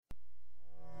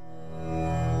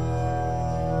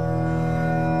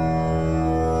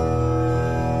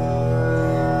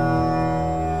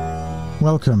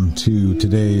Welcome to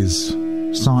today's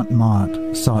Sant Mat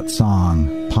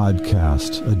Satsang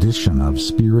podcast edition of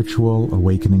Spiritual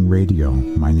Awakening Radio.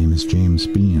 My name is James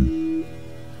Bean.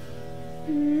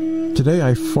 Today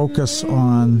I focus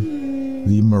on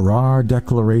the Murar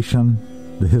Declaration,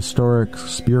 the historic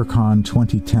SpearCon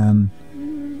 2010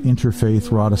 Interfaith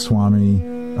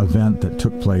Radhasoami event that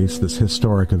took place, this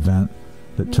historic event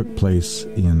that took place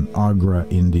in Agra,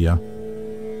 India.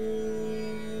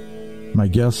 My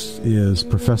guest is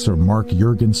Professor Mark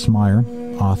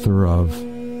Juergensmeyer, author of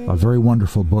a very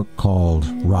wonderful book called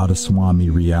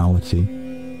Radhasoami Reality.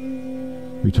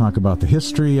 We talk about the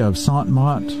history of Sant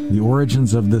Mat, the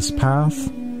origins of this path,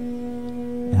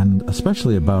 and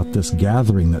especially about this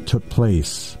gathering that took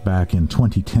place back in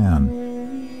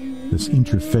 2010, this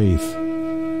interfaith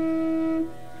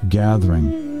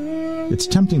gathering. It's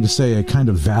tempting to say a kind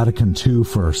of Vatican II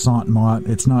for Sant Mat.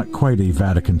 It's not quite a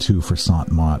Vatican II for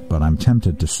Sant Mat, but I'm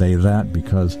tempted to say that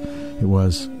because it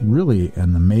was really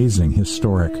an amazing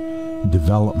historic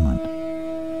development.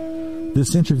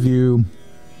 This interview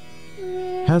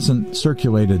hasn't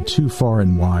circulated too far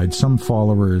and wide. Some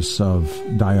followers of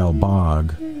Dayal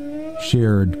Bagh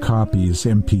shared copies,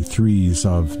 MP3s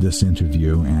of this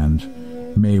interview,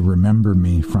 and may remember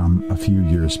me from a few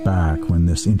years back when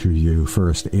this interview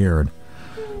first aired.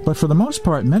 But for the most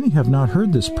part, many have not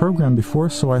heard this program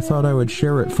before, so I thought I would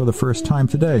share it for the first time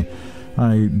today.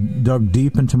 I dug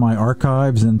deep into my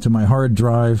archives, into my hard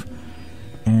drive,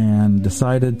 and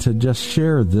decided to just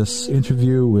share this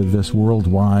interview with this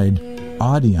worldwide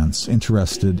audience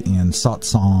interested in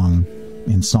satsang,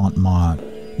 in Sant Mat,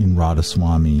 in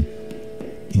Radhasoami,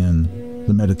 in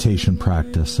the meditation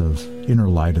practice of inner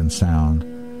light and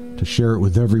sound, to share it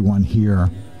with everyone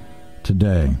here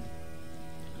today.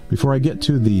 Before I get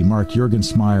to the Mark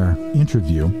Juergensmeyer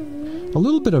interview, a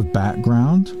little bit of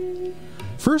background.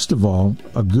 First of all,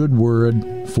 a good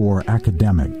word for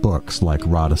academic books like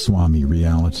Radhasoami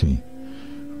Reality.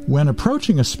 When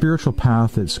approaching a spiritual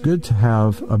path, it's good to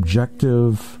have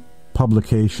objective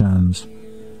publications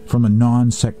from a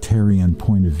non-sectarian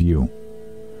point of view,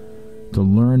 to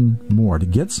learn more, to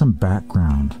get some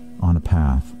background on a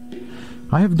path.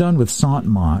 I have done with Sant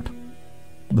Mat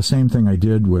the same thing I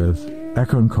did with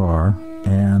Ekankar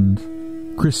and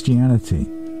Christianity,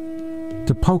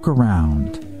 to poke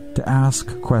around, to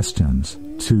ask questions,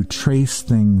 to trace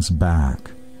things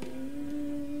back.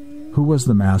 Who was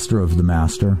the master of the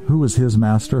master? Who was his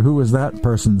master? Who was that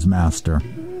person's master?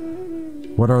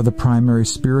 What are the primary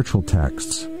spiritual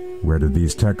texts? Where did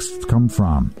these texts come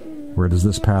from? Where does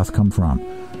this path come from?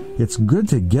 It's good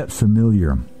to get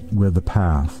familiar with the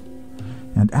path.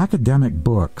 And academic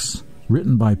books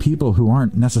written by people who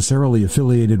aren't necessarily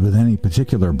affiliated with any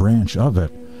particular branch of it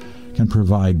can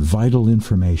provide vital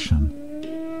information,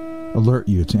 alert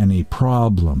you to any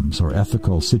problems or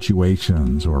ethical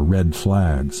situations or red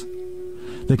flags.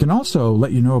 They can also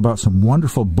let you know about some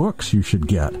wonderful books you should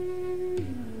get.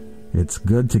 It's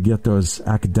good to get those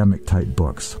academic-type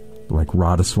books, like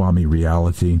Radhasoami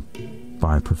Reality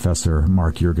by Professor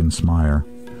Mark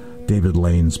Juergensmeyer, David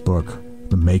Lane's book,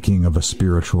 The Making of a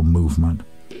Spiritual Movement,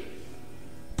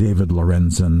 David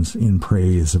Lorenzen's In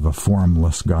Praise of a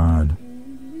Formless God,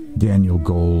 Daniel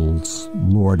Gould's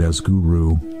Lord as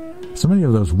Guru. So many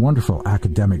of those wonderful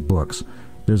academic books.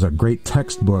 There's a great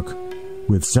textbook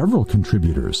with several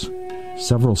contributors.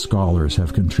 Several scholars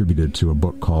have contributed to a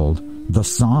book called The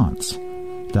Sants.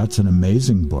 That's an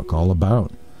amazing book all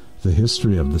about the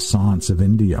history of the Sants of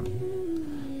India,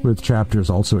 with chapters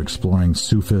also exploring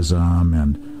Sufism,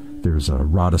 and there's a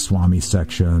Radhasoami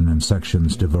section and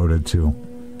sections devoted to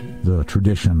the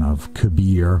tradition of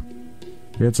Kabir.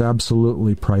 It's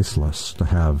absolutely priceless to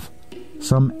have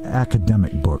some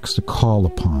academic books to call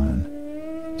upon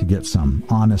to get some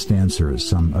honest answers,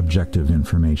 some objective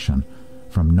information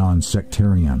from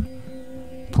non-sectarian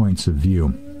points of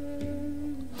view.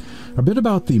 A bit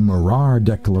about the Murar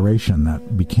Declaration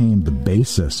that became the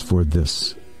basis for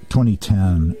this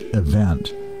 2010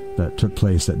 event that took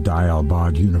place at Dayal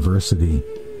Bagh University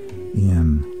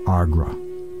in Agra.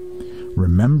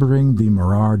 Remembering the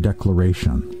Murar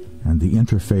Declaration and the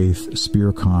Interfaith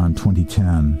SpearCon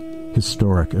 2010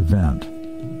 historic event.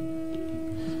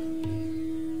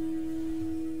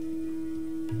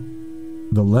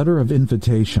 The letter of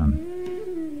invitation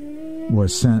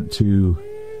was sent to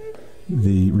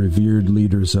the revered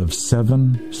leaders of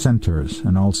 7 centers,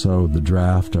 and also the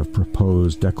draft of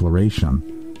proposed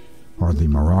declaration, or the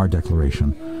Murar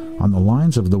Declaration, on the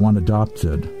lines of the one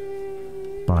adopted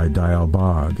by Dayal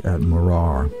Bagh at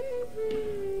Murar,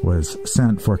 was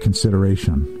sent for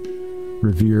consideration.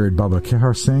 Revered Baba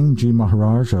Kehar Singh Ji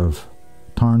Maharaj of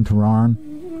Tarn Taran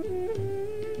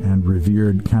and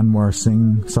revered Kanwar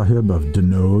Singh Sahib of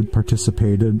Dinod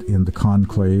participated in the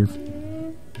conclave.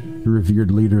 The revered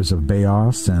leaders of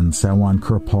Beas and Sawan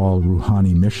Kirpal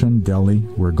Rouhani Mission, Delhi,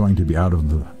 were going to be out of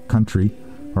the country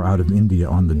or out of India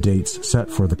on the dates set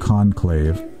for the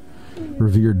conclave.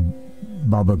 Revered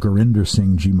Baba Gurinder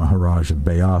Singh Ji Maharaj of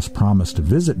Beas promised to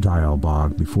visit Dial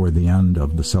Bagh before the end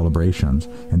of the celebrations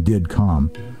and did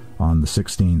come on the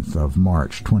 16th of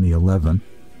March 2011.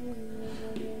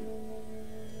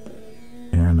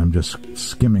 And I'm just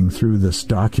skimming through this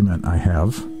document I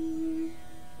have.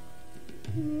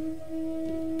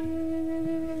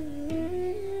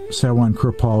 Sawan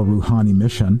Kirpal Rouhani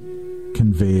Mission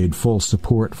conveyed full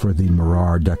support for the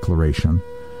Marar Declaration.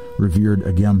 Revered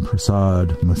Agam Prasad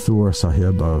Mathur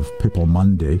Sahib of Pipal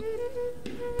Mandi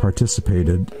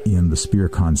participated in the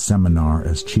Spearcon seminar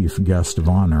as chief guest of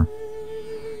honor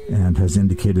and has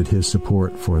indicated his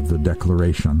support for the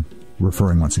declaration,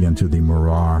 referring once again to the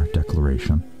Marar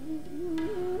Declaration.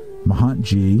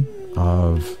 Mahantji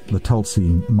of the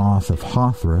Tulsi Math of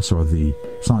Hathras, or the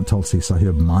Sant Tulsi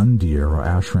Sahib Mandir or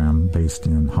ashram based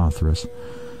in Hathras,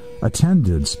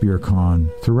 attended Spearcon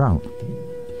throughout.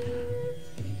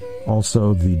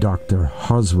 Also, the Dr.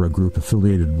 Hazra group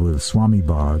affiliated with Swami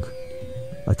Bagh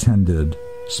attended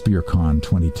Spearcon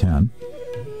 2010.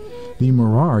 The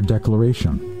Marar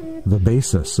Declaration, the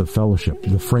basis of fellowship,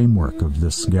 the framework of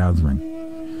this gathering.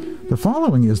 The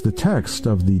following is the text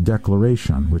of the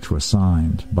declaration, which was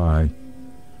signed by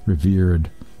revered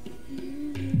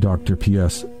Dr.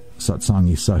 P.S.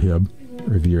 Satsangi Sahib,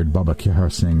 revered Baba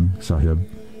Kehar Singh Sahib,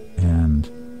 and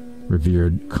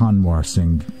revered Kanwar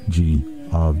Singh Ji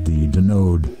of the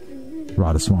Dinod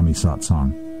Radhasoami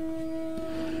Satsang.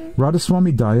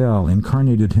 Radhasoami Dayal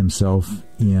incarnated himself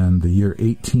in the year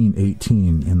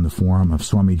 1818 in the form of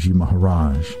Swamiji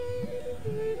Maharaj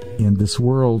in this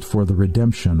world for the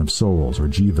redemption of souls, or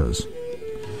jivas.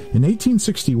 In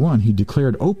 1861, he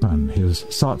declared open his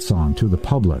satsang to the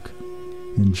public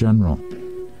in general,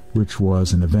 which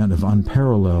was an event of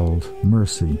unparalleled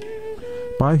mercy.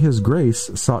 By his grace,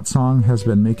 satsang has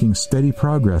been making steady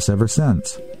progress ever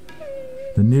since.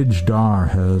 The Nij Dar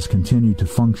has continued to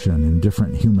function in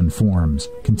different human forms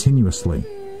continuously.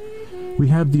 We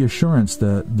have the assurance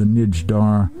that the Nij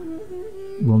Dar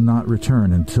will not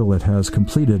return until it has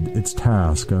completed its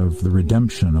task of the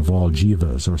redemption of all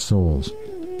jivas, or souls.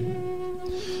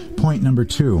 Point number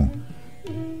 2.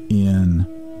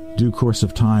 In due course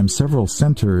of time, several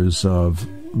centers of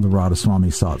the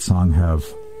Radhasoami Satsang have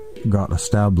got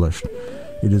established.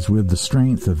 It is with the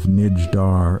strength of Nij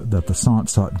Dar that the Sant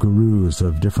Sat Gurus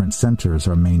of different centers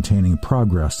are maintaining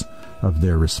progress of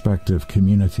their respective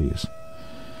communities.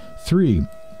 3.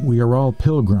 We are all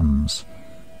pilgrims,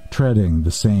 treading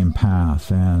the same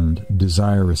path and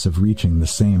desirous of reaching the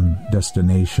same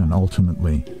destination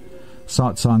ultimately.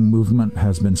 Satsang movement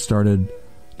has been started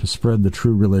to spread the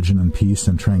true religion and peace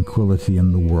and tranquility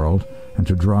in the world, and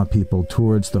to draw people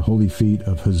towards the holy feet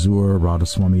of Hazur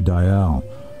Radhaswami Dayal.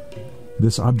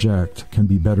 This object can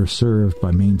be better served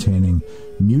by maintaining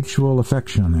mutual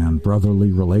affection and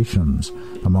brotherly relations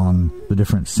among the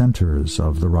different centers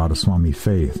of the Radhaswami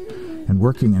faith, and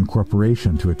working in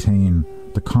cooperation to attain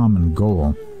the common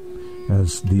goal,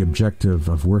 as the objective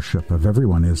of worship of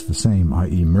everyone is the same,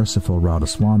 i.e. merciful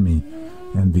Radhaswami,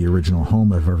 and the original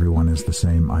home of everyone is the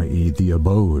same, i.e. the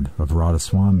abode of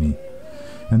Radhaswami.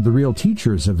 And the real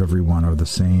teachers of everyone are the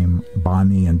same,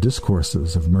 Bani and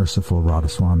discourses of merciful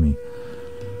Radhaswami.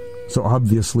 So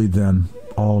obviously then,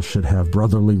 all should have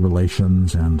brotherly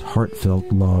relations and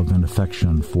heartfelt love and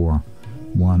affection for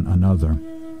one another.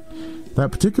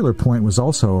 That particular point was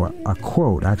also a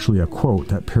quote,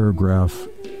 that paragraph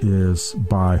is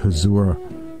by Hazur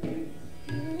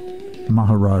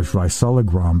Maharaj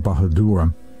Vaisalagram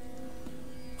Bahadur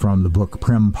from the book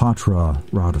Prem Patra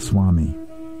Radhaswami.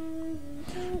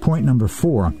 Point number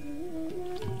 4.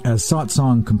 As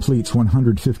Satsang completes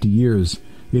 150 years,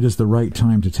 it is the right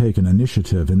time to take an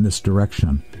initiative in this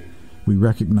direction. We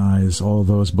recognize all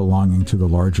those belonging to the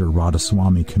larger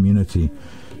Radhaswami community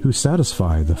who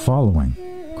satisfy the following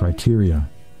criteria.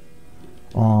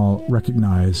 All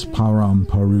recognize Param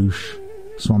Parush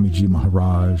Swamiji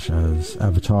Maharaj as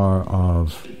avatar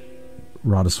of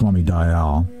Radhaswami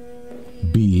Dayal.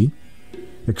 B.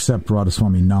 Accept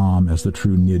Radhaswami Nam as the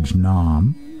true Nij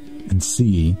Nam. And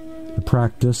C. The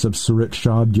practice of Surit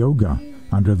Shabd Yoga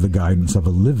under the guidance of a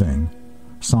living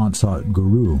Sant Sat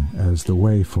Guru as the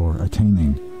way for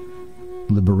attaining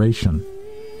liberation.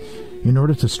 In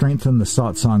order to strengthen the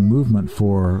satsang movement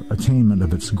for attainment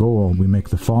of its goal, we make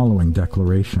the following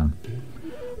declaration.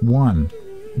 1.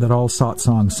 that all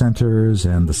satsang centers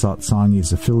and the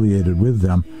satsangis affiliated with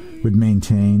them would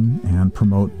maintain and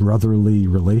promote brotherly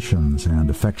relations and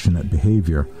affectionate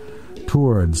behavior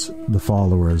towards the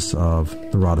followers of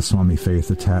the Radhasoami faith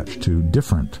attached to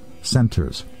different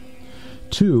centers.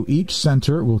 2, each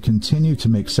center will continue to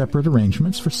make separate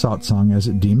arrangements for satsang as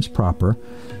it deems proper.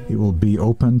 It will be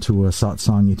open to a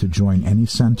satsangi to join any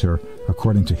center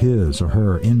according to his or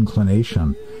her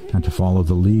inclination and to follow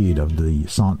the lead of the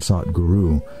Sant Sat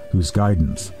Guru whose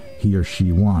guidance he or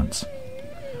she wants.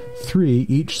 3,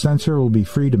 each center will be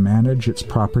free to manage its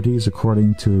properties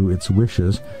according to its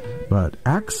wishes, but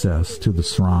access to the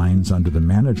shrines under their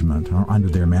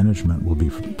management will be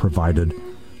provided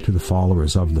to the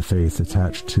followers of the faith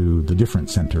attached to the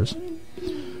different centers.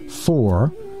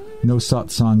 4, no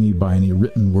satsangi by any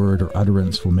written word or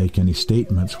utterance will make any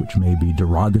statements which may be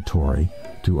derogatory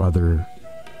to other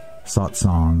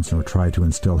satsangs or try to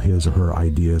instill his or her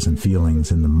ideas and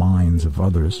feelings in the minds of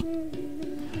others.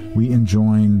 We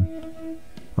enjoin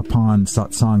upon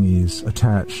satsangis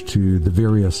attached to the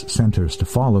various centers to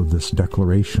follow this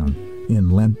declaration in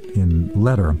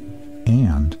letter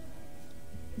and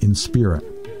in spirit.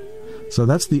 So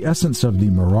that's the essence of the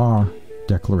Mara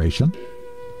declaration.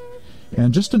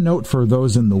 And just a note for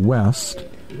those in the West,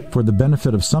 for the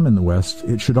benefit of some in the West,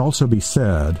 it should also be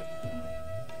said,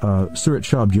 Surat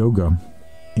Shabd Yoga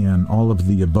in all of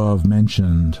the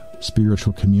above-mentioned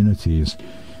spiritual communities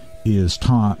is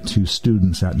taught to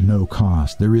students at no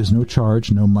cost. There is no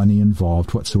charge, no money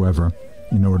involved whatsoever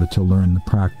in order to learn the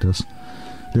practice.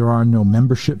 There are no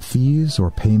membership fees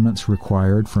or payments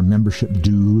required for membership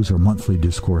dues or monthly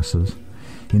discourses.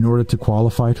 In order to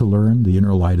qualify to learn the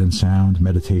inner light and sound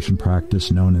meditation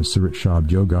practice known as Surat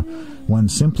Shabd Yoga, one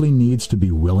simply needs to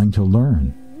be willing to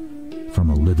learn from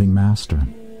a living master,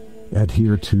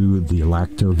 adhere to the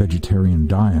lacto-vegetarian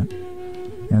diet,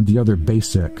 and the other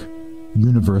basic,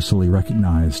 universally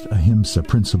recognized ahimsa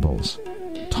principles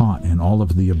taught in all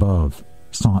of the above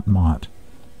Sant Mat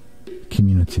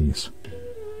communities.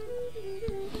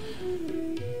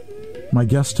 My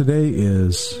guest today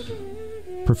is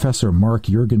Professor Mark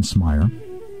Juergensmeyer,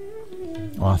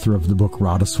 author of the book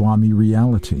Radhasoami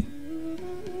Reality.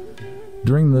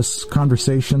 During this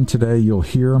conversation today, you'll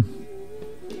hear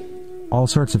all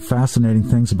sorts of fascinating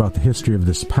things about the history of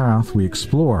this path. We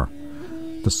explore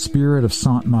the spirit of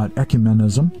Sant Mat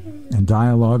ecumenism and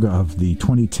dialogue of the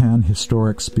 2010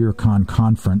 historic SpearCon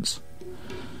conference.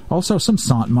 Also some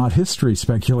Sant Mat history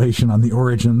speculation on the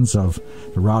origins of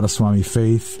the Radhasoami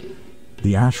faith,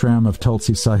 the ashram of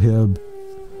Tulsi Sahib,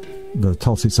 the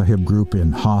Tulsi Sahib group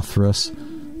in Hathras,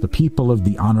 the people of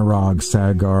the Anurag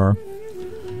Sagar,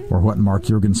 or what Mark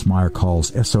Juergensmeyer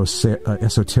calls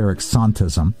esoteric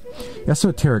Santism.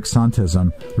 Esoteric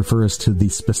Santism refers to the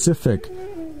specific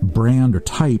brand or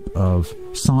type of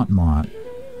Sant Mat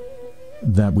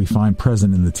that we find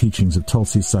present in the teachings of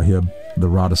Tulsi Sahib, the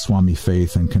Radhasoami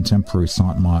faith, and contemporary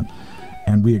Sant Mat.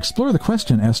 And we explore the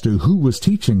question as to who was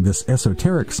teaching this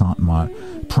esoteric Sant Mat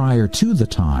prior to the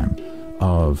time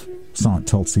of Sant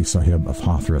Tulsi Sahib of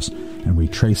Hathras, and we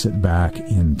trace it back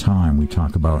in time. We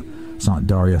talk about Sant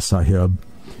Darya Sahib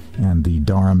and the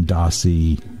Dharam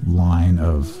Dasi line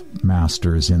of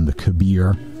masters in the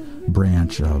Kabir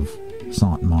branch of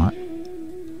Sant Mat.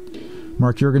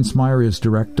 Mark Juergensmeyer is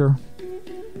director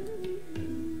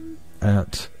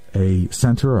at a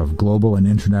Center of Global and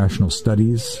International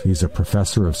Studies. He's a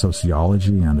professor of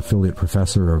sociology and affiliate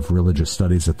professor of religious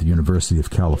studies at the University of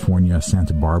California,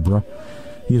 Santa Barbara.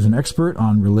 He is an expert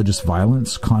on religious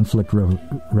violence, conflict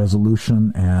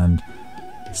resolution, and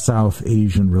South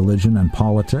Asian religion and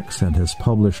politics, and has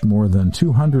published more than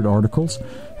 200 articles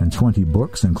and 20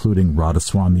 books, including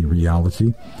Radhasoami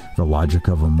Reality, The Logic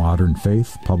of a Modern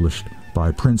Faith, published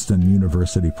by Princeton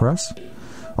University Press.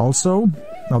 Also,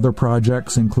 other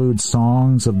projects include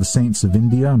Songs of the Saints of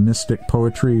India, Mystic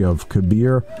Poetry of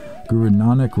Kabir, Guru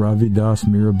Nanak, Ravi Das,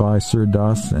 Mirabai, Sir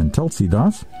Das, and Tulsi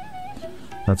Das.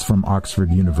 That's from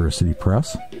Oxford University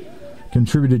Press.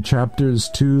 Contributed chapters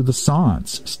to the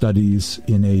Sants, Studies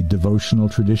in a Devotional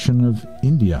Tradition of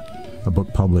India, a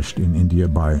book published in India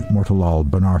by Motilal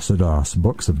Banarsidass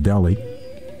Books of Delhi.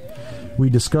 We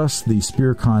discuss the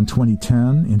SpearCon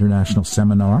 2010 International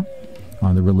Seminar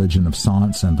on the Religion of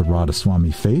Sants and the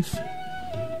Radhasoami Faith,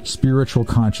 Spiritual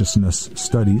Consciousness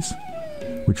Studies,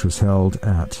 which was held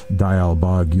at Dayal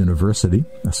Bagh University,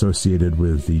 associated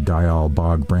with the Dayal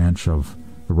Bagh branch of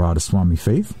the Radhasoami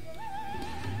Faith.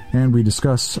 And we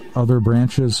discuss other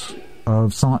branches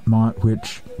of Sant Mat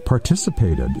which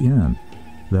participated in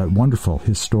that wonderful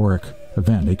historic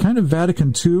event, a kind of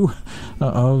Vatican II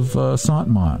of Sant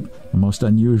Mat, a most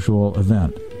unusual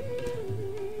event.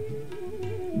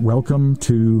 welcome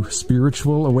to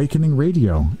Spiritual Awakening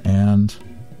Radio and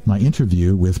my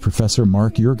interview with Professor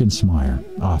Mark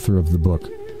Juergensmeyer, author of the book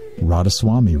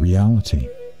Radhasoami Reality.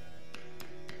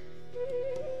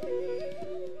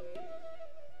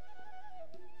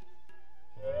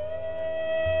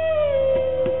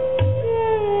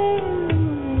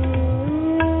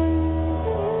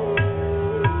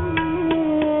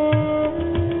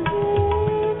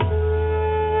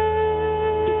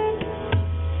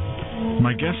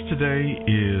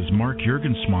 Mark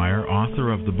Juergensmeyer,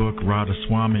 author of the book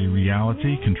Radhasoami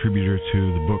Reality, contributor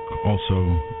to the book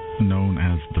also known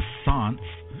as The Saunts,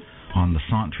 on the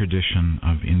Sant tradition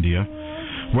of India.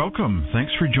 Welcome.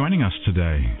 Thanks for joining us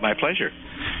today. My pleasure.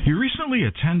 You recently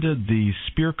attended the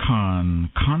SpearCon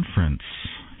conference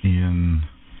in,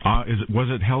 was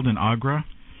it held in Agra?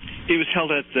 It was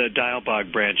held at the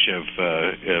Dialbag branch of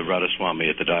Radhasoami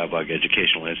at the Dialbag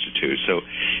Educational Institute. So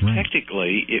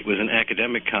technically, it was an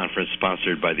academic conference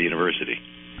sponsored by the university.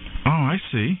 Oh, I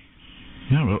see.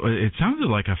 Yeah, well, it sounded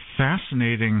like a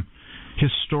fascinating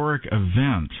historic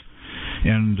event.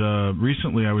 And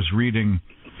recently I was reading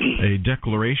a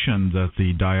declaration that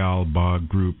the Dialbag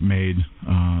group made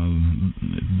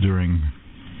during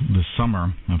the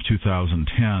summer of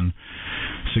 2010,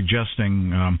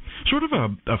 suggesting sort of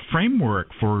a framework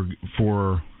for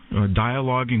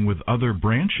dialoguing with other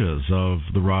branches of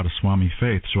the Radhasoami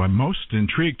faith. So I'm most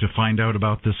intrigued to find out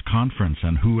about this conference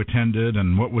and who attended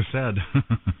and what was said.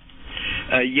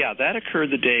 Yeah, that occurred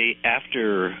the day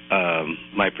after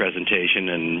my presentation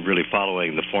and really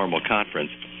following the formal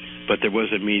conference. But there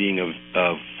was a meeting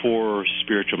of four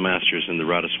spiritual masters in the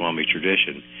Radhasoami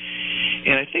tradition.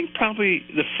 And I think probably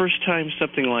the first time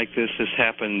something like this has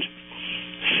happened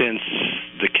since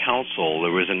the council.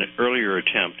 There was an earlier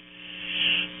attempt,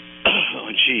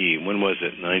 when was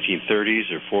it,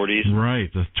 1930s or 40s?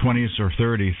 Right, the 20s or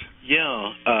 30s.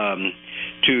 Yeah,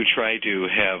 to try to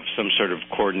have some sort of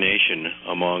coordination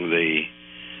among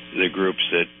the groups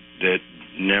that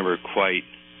never quite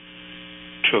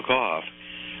took off.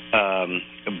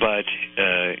 But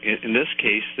in this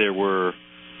case, there were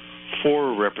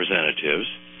four representatives.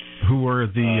 Who were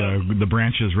the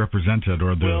branches represented,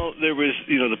 or the? Well, there was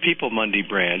the People Mundi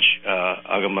branch,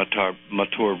 Agamatar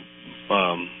Mathur,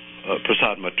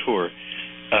 Prasad Mathur,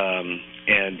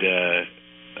 and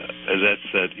that's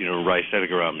Rai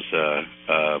Setagam's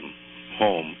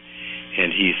home,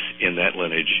 and he's in that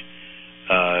lineage.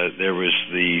 There was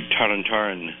the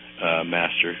Tarantaran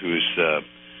master, who's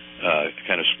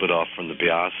kind of split off from the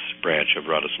Bias branch of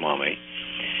Radhasoami.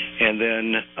 And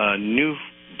then a new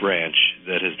branch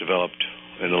that has developed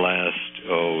in the last,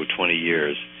 20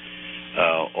 years,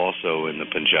 also in the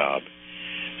Punjab.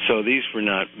 So these were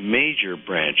not major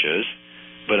branches,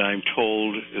 but I'm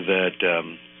told that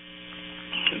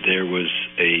there was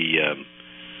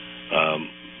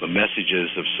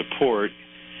messages of support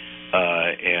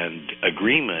and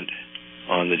agreement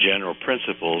on the general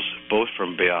principles, both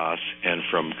from Bias and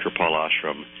from Kirpal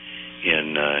Ashram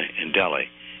in Delhi.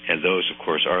 And those, of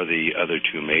course, are the other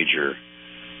two major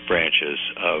branches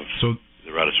of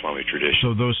the Radhasoami tradition.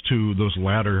 So those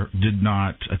latter did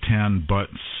not attend, but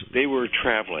they were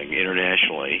traveling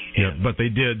internationally. Yeah, but they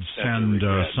did send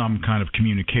some kind of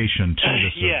communication to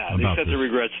us. Yeah, they said the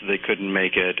regrets that they couldn't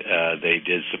make it. They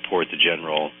did support the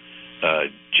general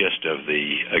gist of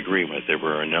the agreement. There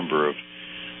were a number of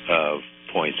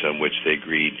points on which they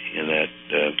agreed in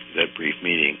that brief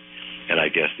meeting, and I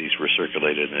guess these were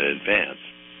circulated in advance.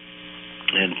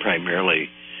 And primarily,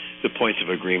 the points of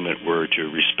agreement were to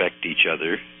respect each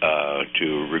other,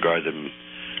 to regard them,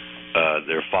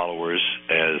 their followers,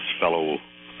 as fellow,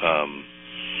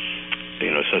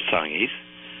 satsangis,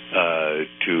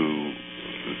 to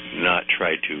not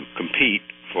try to compete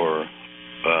for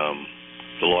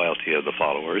the loyalty of the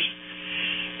followers,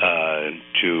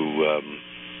 to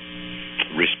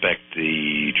respect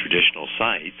the traditional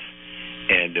sites,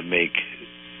 and to make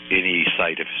any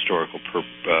site of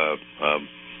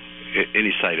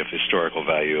historical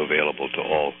value available to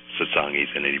all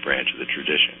satsangis in any branch of the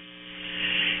tradition.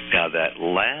 Now, that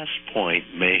last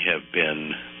point may have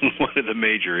been one of the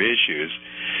major issues,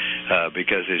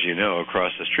 because, as you know,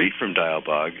 across the street from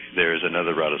Dialbag, there's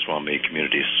another Radhasoami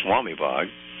community, Swami Bag,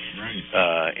 right.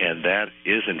 And that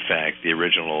is, in fact, the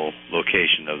original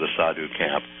location of the Sadhu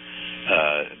camp,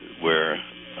 where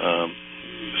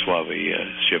Swami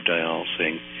Shiv Dayal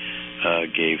Singh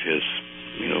gave his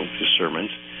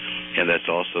sermons, and that's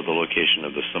also the location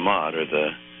of the Samad, or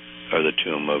the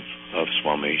tomb of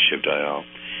Swami Shiv Dayal.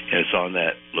 And it's on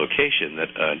that location that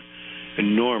an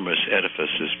enormous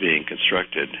edifice is being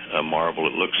constructed, a marble.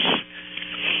 It looks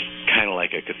kind of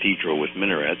like a cathedral with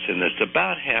minarets, and it's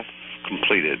about half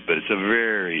completed, but it's a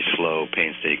very slow,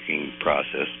 painstaking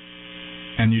process.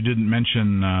 And you didn't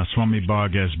mention Swami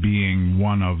Bog as being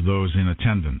one of those in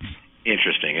attendance.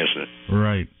 Interesting, isn't it?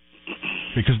 Right.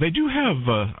 Because they do have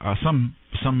some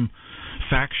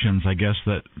factions, I guess,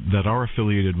 that are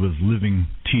affiliated with living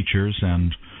teachers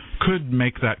and could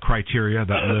make that criteria,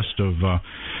 that list of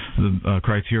the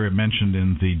criteria mentioned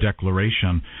in the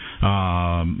declaration,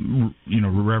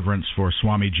 reverence for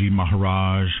Swamiji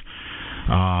Maharaj,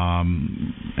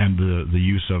 and the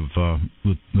use of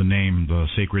the name, the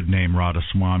sacred name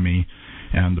Radhasoami,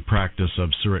 and the practice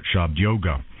of Surat Shabd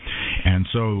Yoga. And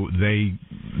so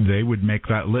they would make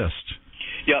that list.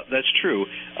 Yeah, that's true.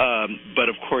 But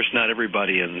of course, not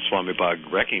everybody in Swami Bog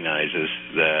recognizes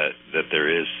that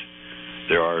there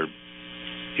are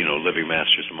living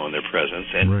masters among their presence,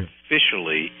 and right.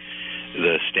 Officially,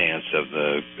 the stance of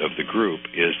the group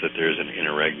is that there's an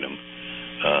interregnum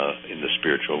in the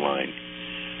spiritual line.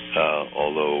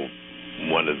 Although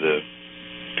one of the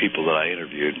people that I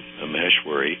interviewed,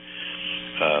 Maheshwari,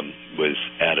 was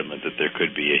adamant that there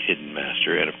could be a hidden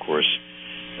master, and of course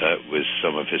was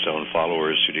some of his own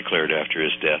followers who declared after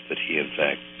his death that he in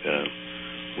fact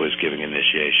was giving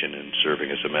initiation and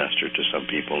serving as a master to some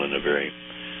people in a very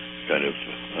kind of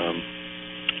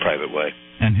private way.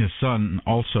 And his son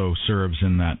also serves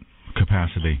in that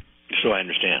capacity. So I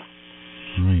understand.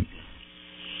 Right.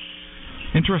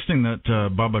 Interesting that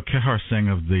Baba Kehar Singh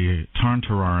of the Tarn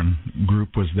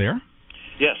group was there.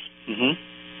 Yes. Mm-hmm.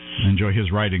 I enjoy his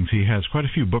writings. He has quite a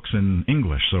few books in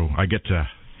English, so I get to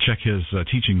check his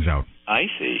teachings out. I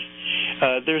see.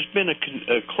 There's been a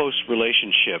close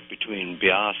relationship between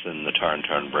Bias and the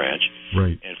Tarn branch.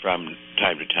 Right. And from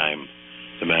time to time,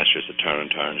 the masters at Tarn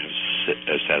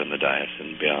have sat in the dais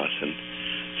in Bias, and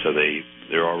so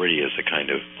there already is a kind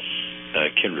of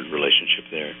kindred relationship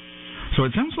there. So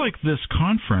it sounds like this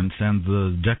conference and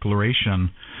the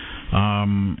declaration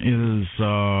is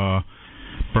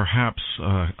perhaps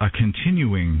a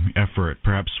continuing effort,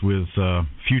 perhaps with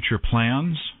future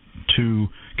plans to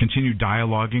continue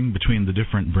dialoguing between the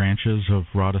different branches of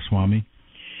Radhasoami?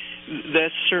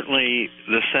 That's certainly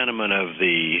the sentiment of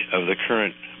the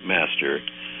current master,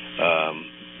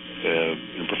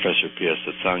 Professor P.S.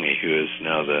 Satsangi, who is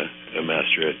now the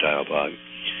master at Dialbog,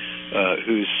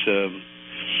 who's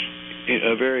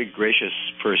a very gracious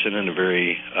person and a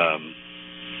very,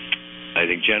 I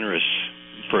think, generous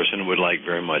person, and would like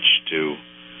very much to,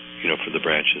 for the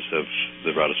branches of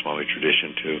the Radhasoami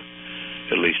tradition to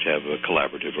at least have a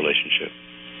collaborative relationship.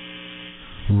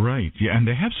 Right, yeah, and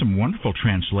they have some wonderful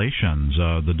translations.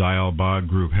 The Dialbog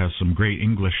group has some great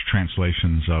English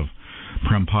translations of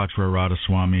Prempatra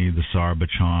Radhasoami, the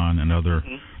Sarbachan, and other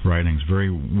writings. Very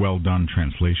well done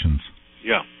translations.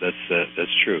 Yeah,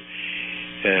 that's true.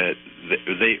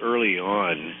 They early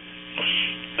on,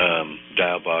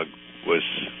 Dialbog was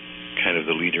kind of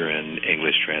the leader in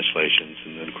English translations,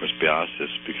 and then of course Bias has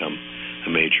become a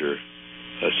major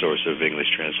source of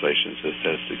English translations, as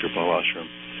has the Kripal Ashram.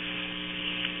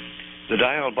 The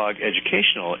Dialbog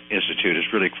Educational Institute is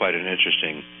really quite an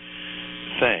interesting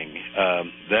thing.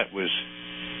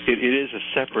 It is a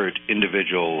separate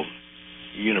individual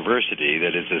university.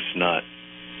 That is, it's not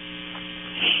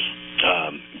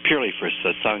purely for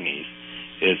satsangis.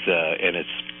 It's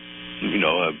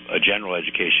a general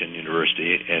education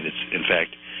university, and it's in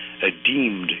fact a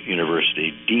deemed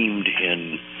university. Deemed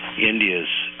in India's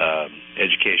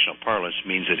educational parlance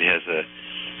means it has a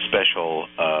special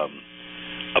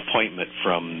appointment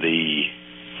from the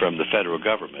federal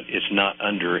government. It's not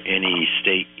under any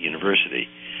state university.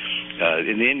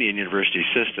 In the Indian university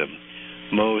system,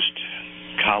 most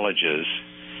colleges,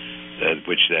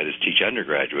 which that is teach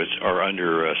undergraduates, are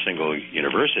under a single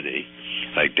university.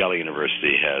 Like Delhi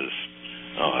University has,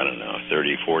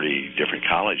 30, 40 different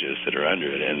colleges that are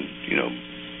under it, and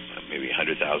maybe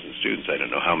 100,000 students. I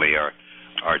don't know how many are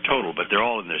total, but they're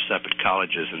all in their separate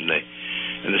colleges, and the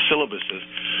syllabuses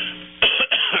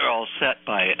are all set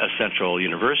by a central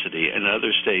university. In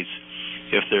other states,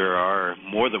 if there are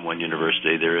more than one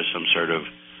university, there is some sort of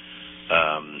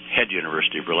head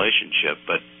university relationship,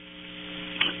 but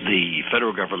the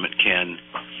federal government can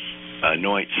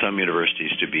anoint some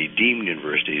universities to be deemed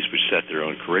universities, which set their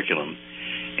own curriculum,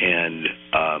 and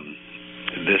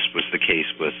this was the case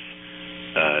with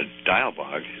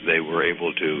Dialbog. They were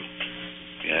able to,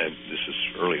 this is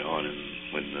early on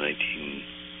when the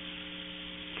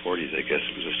 1940s, I guess,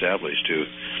 it was established, to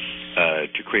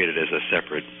create it as a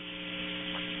separate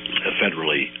a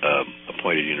federally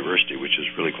appointed university, which is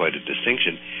really quite a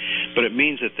distinction. But it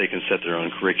means that they can set their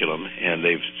own curriculum, and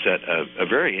they've set a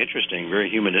very interesting, very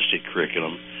humanistic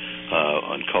curriculum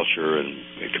on culture and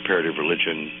comparative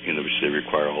religion, which they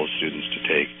require all students to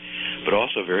take, but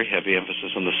also very heavy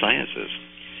emphasis on the sciences.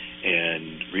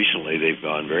 And recently they've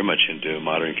gone very much into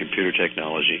modern computer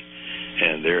technology,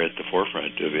 and they're at the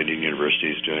forefront of Indian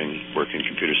universities doing work in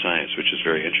computer science, which is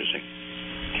very interesting.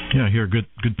 Yeah, I hear good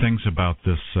things about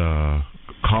this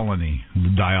colony,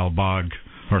 the Dial Bog,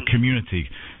 or community.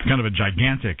 It's kind of a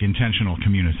gigantic intentional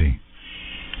community.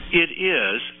 It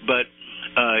is, but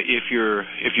if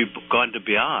you've gone to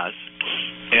Beas,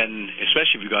 and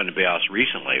especially if you've gone to Beas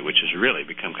recently, which has really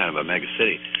become kind of a mega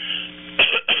city,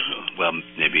 well,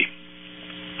 maybe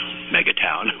mega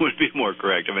town would be more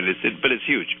correct. I mean, but it's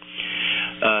huge.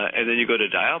 And then you go to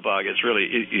Dialbog, it's really,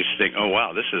 you think, oh,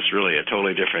 wow, this is really a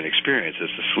totally different experience.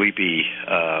 It's a sleepy,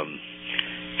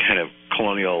 kind of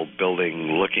colonial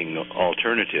building-looking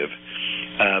alternative.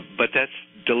 But that's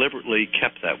deliberately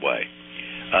kept that way.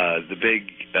 The big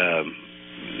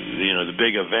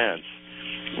events,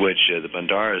 which the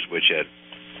Bandaras, which at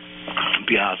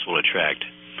Beas will attract,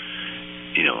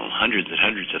 hundreds and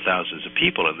hundreds of thousands of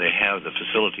people, and they have the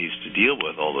facilities to deal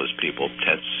with all those people,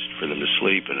 tents for them to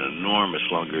sleep, and enormous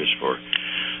lungers for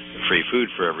free food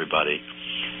for everybody.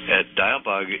 At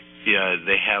Dialbog,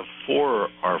 they have 4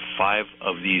 or 5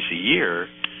 of these a year,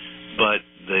 but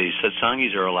the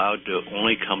satsangis are allowed to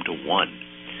only come to 1.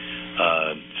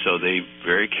 So they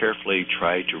very carefully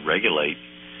try to regulate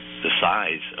the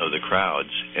size of the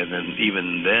crowds, and then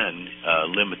even then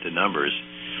limit the numbers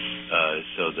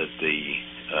so that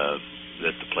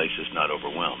the place is not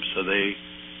overwhelmed. So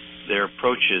their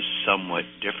approach is somewhat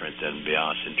different than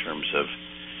Beas in terms of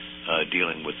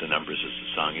dealing with the numbers of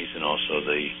satsangis, and also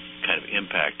the kind of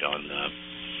impact on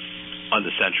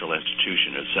the central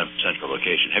institution or central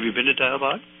location. Have you been to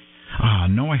Dialbog?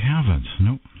 No, I haven't.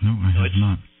 No, I have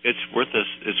not. It's worth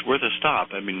a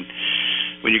stop. I mean,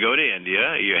 when you go to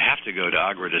India, you have to go to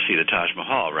Agra to see the Taj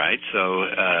Mahal, right? So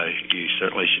you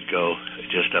certainly should go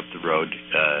just up the road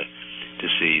to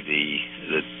see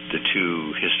the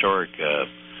 2 historic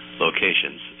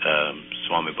locations,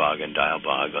 Swami Bagh and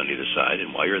Dialbog on either side.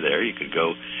 And while you're there, you could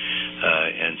go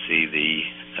and see the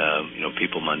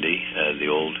People Mundi, the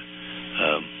old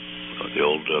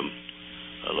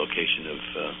location of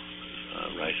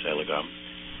Rai Salagam.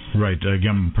 Right,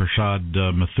 Gem Prasad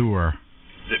Mathur.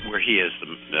 Where he is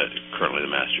currently the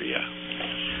master, yeah.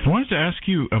 I wanted to ask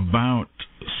you about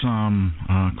some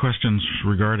questions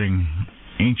regarding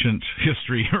ancient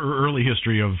history or early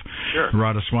history of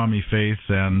Radhasoami faith,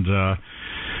 and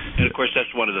of course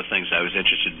that's one of the things I was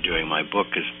interested in doing in my book,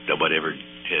 because nobody ever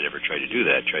tried to do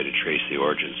that, try to trace the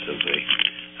origins of the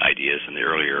ideas and the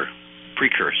earlier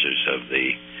precursors of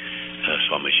the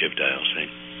Swami Shiv Dial thing.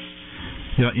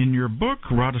 Yeah, in your book,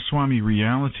 Radhasoami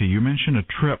Reality, you mention a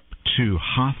trip to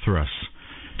Hathras,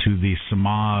 to the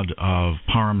Samad of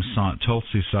Param Sant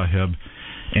Tulsi Sahib,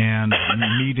 and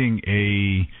meeting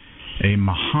a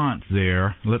Mahant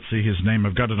there. Let's see his name.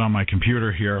 I've got it on my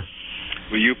computer here.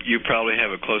 Well, you probably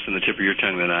have it closer on the tip of your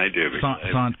tongue than I do.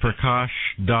 Sant Prakash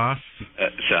Das.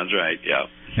 Sounds right, yeah.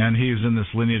 And he's in this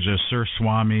lineage of Sir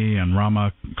Swami and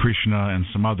Rama Krishna and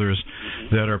some others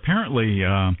that are apparently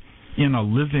in a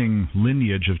living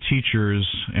lineage of teachers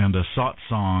and a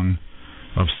satsang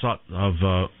of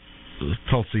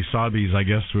Tulsi Sabis, I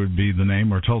guess would be the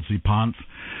name, or Tulsi Panth,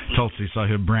 Tulsi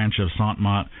Sahib branch of Sant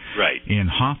Mat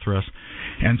in Hathras.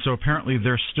 And so apparently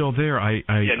they're still there.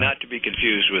 Not to be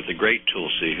confused with the great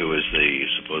Tulsi, who is the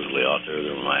supposedly author of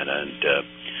the Ramayana. And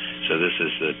so this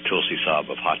is the Tulsi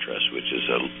Sahib of Hathras, which is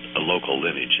a local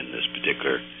lineage in this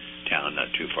particular town,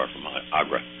 not too far from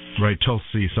Agra. Right,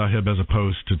 Tulsi Sahib as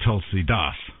opposed to Tulsi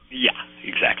Das. Yeah,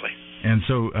 exactly. And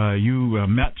so you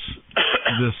met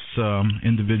this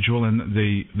individual, and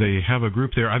they have a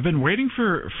group there. I've been waiting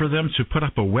for them to put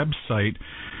up a website,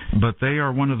 but they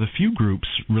are one of the few groups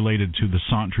related to the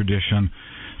Sant tradition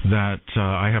that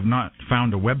I have not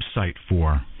found a website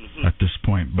for at this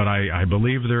point. But I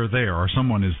believe they're there, or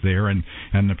someone is there, and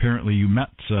apparently you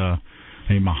met a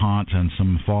Mahant and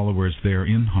some followers there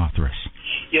in Hathras.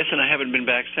 Yes, and I haven't been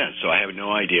back since, so I have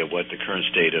no idea what the current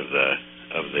state of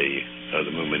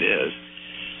the movement is.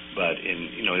 But in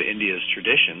India's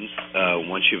traditions,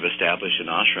 once you've established an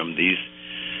ashram, these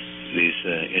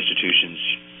institutions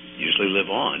usually live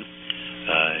on,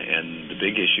 and the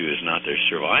big issue is not their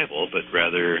survival, but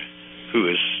rather who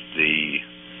is the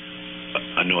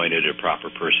anointed or proper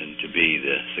person to be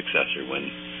the successor when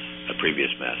a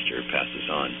previous master passes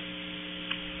on.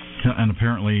 And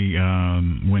apparently,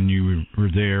 when you were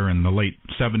there in the late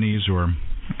 70s or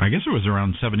I guess it was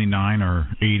around 79 or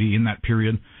 80 in that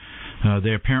period.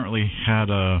 They apparently had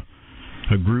a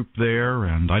group there,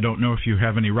 and I don't know if you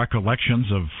have any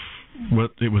recollections of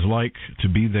what it was like to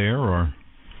be there, or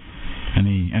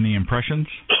any impressions.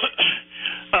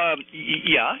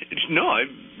 Yeah, no, I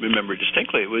remember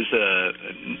distinctly. It was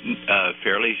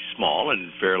fairly small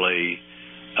and fairly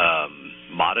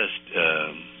modest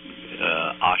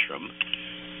ashram.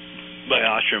 By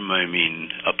ashram, I mean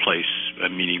a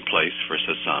meeting place for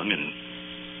satsang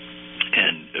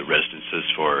and residences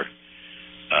for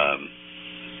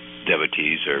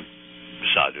devotees or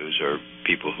sadhus or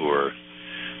people who are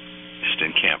just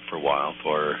in camp for a while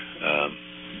for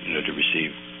to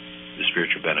receive the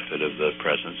spiritual benefit of the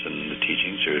presence and the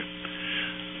teachings.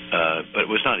 But it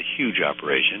was not a huge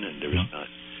operation, and there was not,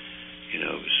 it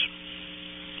was,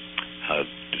 how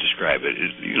to describe it,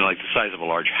 like the size of a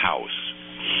large house.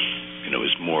 It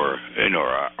was more,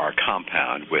 our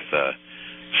compound with a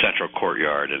central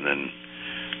courtyard and then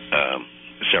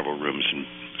several rooms and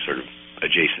sort of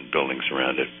adjacent buildings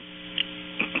around it.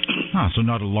 So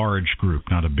not a large group,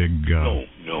 not a big.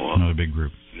 Not a big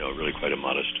group. No, really quite a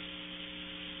modest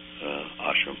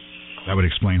ashram. That would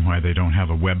explain why they don't have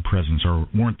a web presence or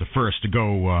weren't the first to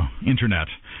go internet.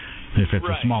 If it's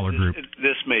right. a smaller group.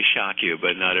 This may shock you,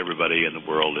 but not everybody in the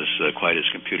world is quite as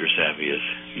computer savvy as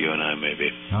you and I may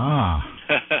be.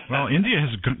 Well, India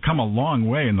has come a long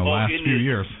way in the last few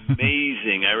years.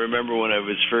 Amazing. I remember when I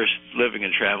was first living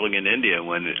and traveling in India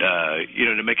when,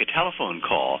 to make a telephone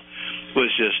call was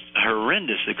just a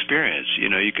horrendous experience. You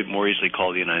could more easily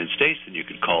call the United States than you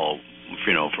could call,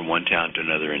 from one town to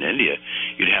another in India.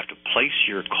 You'd have to place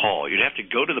your call. You'd have to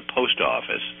go to the post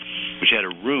office, which had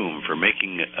a room for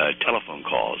making telephone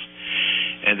calls,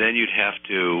 and then you'd have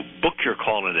to book your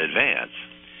call in advance,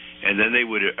 and then they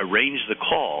would arrange the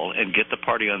call and get the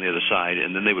party on the other side,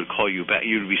 and then they would call you back.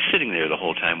 You'd be sitting there the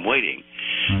whole time waiting,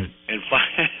 right. And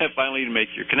finally to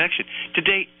make your connection.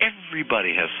 Today,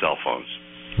 everybody has cell phones.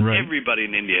 Right. Everybody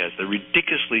in India has. They're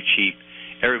ridiculously cheap.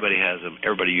 Everybody has them.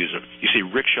 Everybody uses them. You see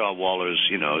rickshaw wallers,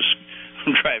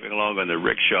 driving along on their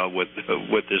rickshaw with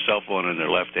their cell phone in their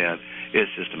left hand.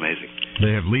 It's just amazing.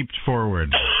 They have leaped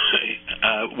forward.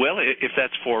 Well, if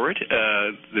that's forward,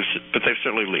 but they've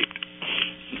certainly leaped.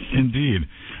 Indeed.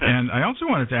 And I also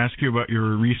wanted to ask you about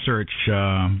your research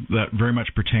that very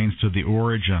much pertains to the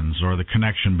origins or the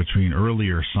connection between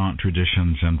earlier Sant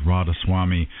traditions and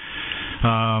Radhasoami.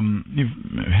 You've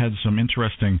had some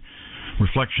interesting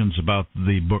reflections about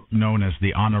the book known as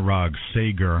the Anurag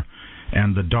Sagar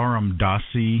and the Dharam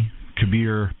Dasi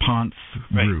Kabir Panth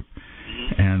group.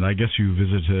 Right. And I guess you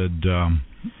visited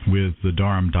with the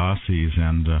Dharam Dasis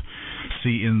and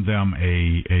see in them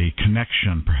a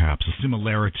connection, perhaps, a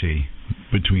similarity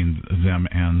between them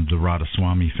and the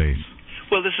Radhasoami faith.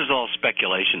 Well, this is all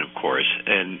speculation, of course,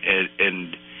 and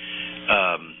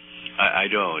I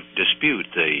don't dispute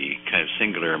the kind of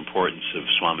singular importance of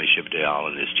Swami Shivdayal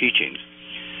and his teachings,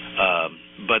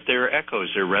 but there are echoes,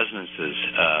 there are resonances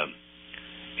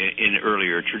in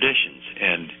earlier traditions,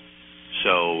 and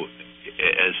so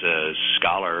as a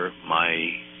scholar,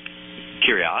 my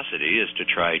curiosity is to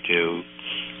try to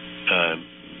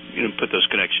put those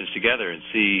connections together and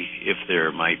see if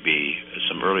there might be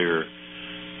some earlier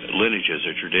lineages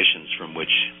or traditions from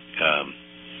which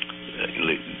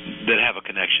that have a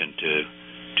connection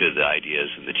to the ideas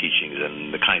and the teachings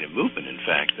and the kind of movement, in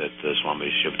fact, that Swami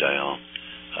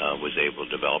Shivdayal was able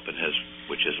to develop and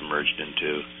which has emerged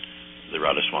into the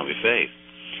Radhasoami faith.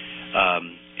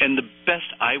 And the best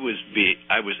I was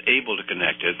able to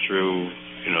connect it through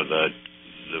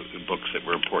the books that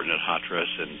were important at Hathras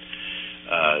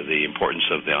and the importance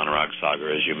of the Anurag Sagar,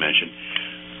 as you mentioned,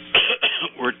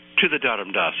 were to the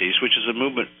Dharam Dasis, which is a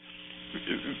movement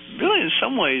really in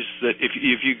some ways that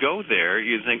if you go there,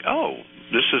 you think, oh,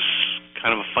 this is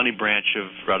kind of a funny branch of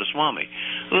Radhasoami.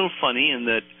 A little funny in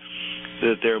that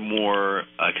they're more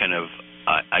kind of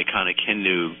iconic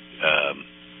Hindu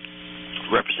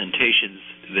representations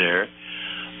there,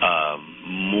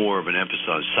 more of an emphasis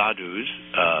on sadhus,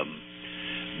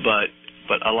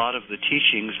 but a lot of the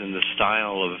teachings and the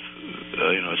style of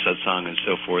satsang and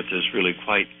so forth is really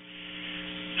quite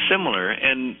similar.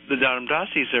 And the Dharam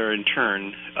Dasis are in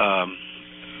turn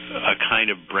a kind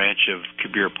of branch of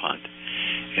Kabir Panth,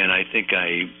 and I think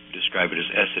I describe it as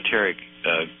esoteric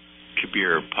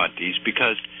Kabir Panthis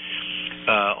because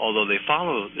although they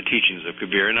follow the teachings of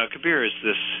Kabir, now Kabir is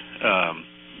this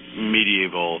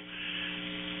medieval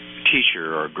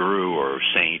teacher or guru or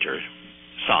saint or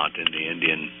sant in the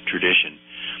Indian tradition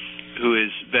who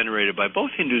is venerated by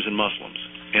both Hindus and Muslims,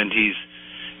 and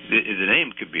the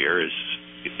name Kabir is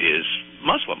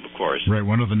Muslim, of course. Right,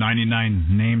 one of the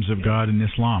 99 names of God in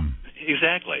Islam.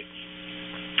 Exactly.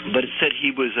 But it said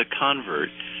he was a convert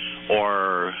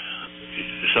or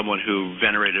someone who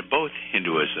venerated both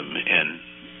Hinduism and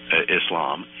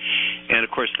Islam. And,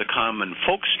 of course, the common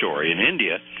folk story in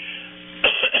India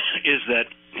is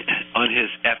that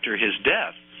after his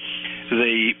death,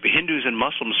 the Hindus and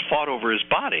Muslims fought over his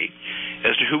body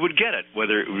as to who would get it,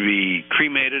 whether it would be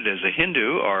cremated as a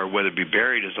Hindu or whether it be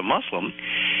buried as a Muslim.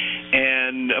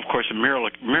 And, of course, a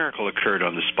miracle occurred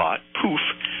on the spot. Poof,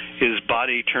 his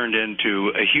body turned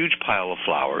into a huge pile of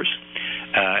flowers,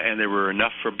 and there were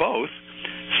enough for both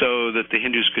so that the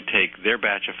Hindus could take their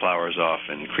batch of flowers off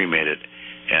and cremate it,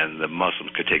 and the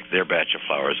Muslims could take their batch of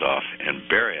flowers off and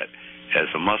bury it as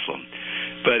a Muslim.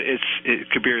 But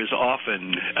Kabir is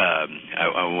often,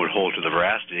 I won't hold to the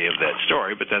veracity of that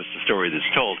story, but that's the story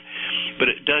that's told. But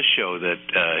it does show that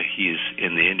he's,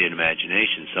 in the Indian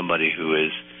imagination, somebody who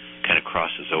is kind of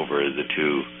crosses over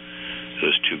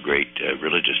those two great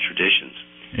religious traditions.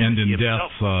 And in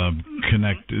death,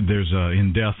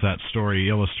 in death, that story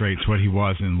illustrates what he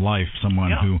was in life,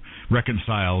 someone who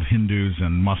reconciled Hindus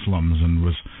and Muslims and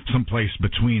was someplace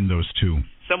between those two.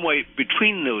 Some way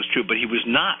between those two, but he was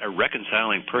not a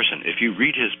reconciling person. If you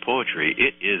read his poetry,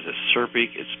 it is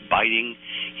acerbic, it's biting.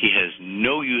 He has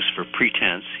no use for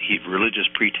religious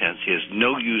pretense. He has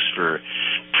no use for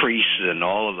priests and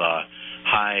all of the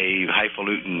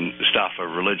highfalutin stuff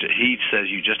of religion. He says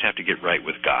you just have to get right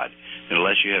with God.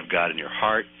 Unless you have God in your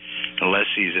heart, unless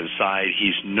he's inside,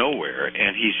 he's nowhere.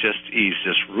 And he's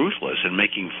just ruthless in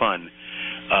making fun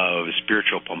of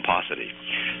spiritual pomposity.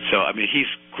 So, I mean, he's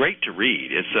great to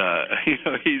read. It's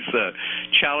he's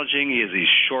challenging. He has these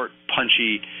short,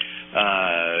 punchy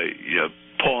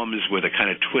poems with a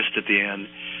kind of twist at the end.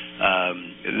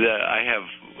 I have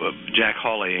Jack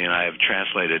Hawley and I have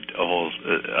translated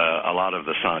a lot of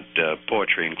the Sant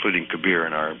poetry, including Kabir,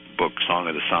 in our book Song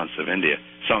of the Saints of India.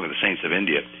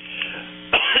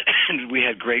 And we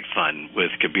had great fun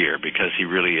with Kabir because he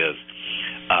really is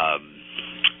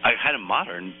a kind of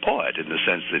modern poet in the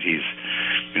sense that he's,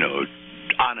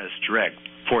 honest, direct,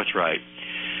 forthright.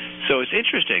 So it's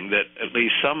interesting that at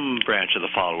least some branch of the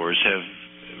followers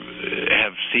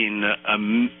have seen a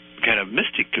kind of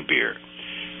mystic Kabir,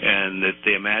 and that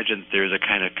they imagine there's a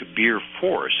kind of Kabir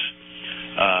force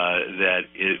that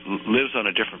it lives on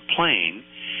a different plane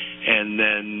and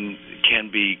then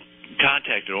can be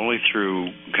contacted only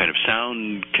through kind of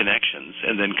sound connections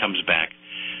and then comes back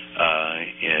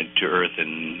to Earth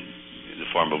in the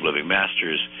form of living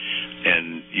masters.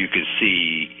 And you can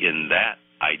see in that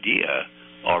idea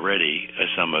already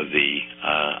some of the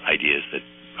ideas that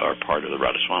are part of the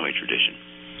Radhasoami tradition.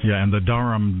 Yeah, and the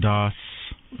Dharam Das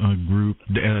group,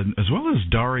 as well as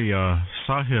Darya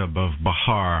Sahib of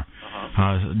Bihar.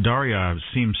 Darya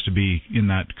seems to be in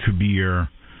that Kabir,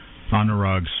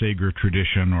 Anurag Sagar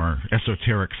tradition, or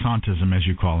esoteric Santism, as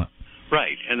you call it.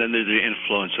 Right, and then there's the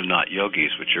influence of Nat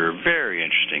Yogis, which are a very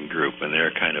interesting group, and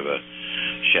they're kind of a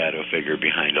shadow figure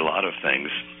behind a lot of things.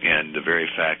 And the very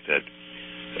fact that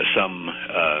some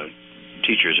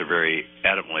teachers are very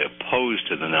adamantly opposed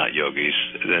to the Nat Yogis,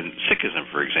 then Sikhism,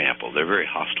 for example, they're very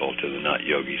hostile to the Nat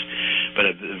Yogis.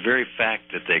 But the very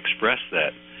fact that they express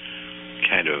that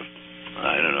kind of,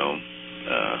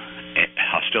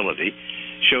 hostility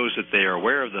shows that they are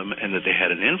aware of them and that they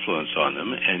had an influence on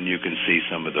them, and you can see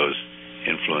some of those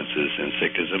influences in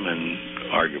Sikhism and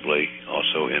arguably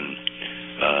also in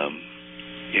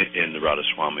the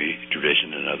Radhasoami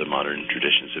tradition and other modern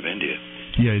traditions of India.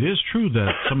 Yeah, it is true that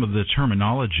some of the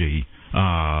terminology,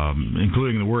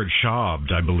 including the word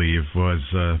shabd, I believe, was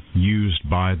used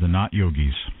by the Nat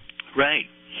Yogis. Right.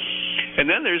 And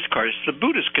then there's, of course, the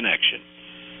Buddhist connection.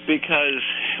 Because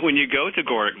when you go to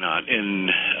Gorakhnath in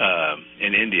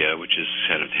India, which is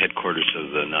kind of the headquarters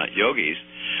of the Nat Yogis,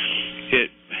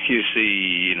 you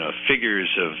see figures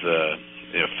of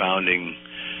founding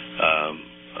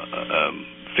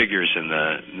figures in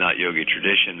the Nat Yogi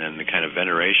tradition and the kind of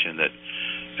veneration that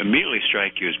immediately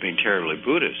strike you as being terribly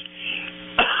Buddhist.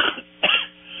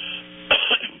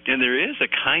 And there is a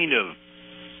kind of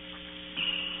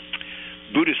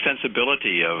Buddhist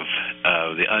sensibility of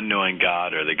the unknowing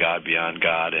God or the God beyond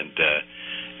God, and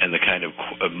the kind of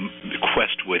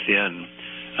quest within,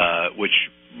 which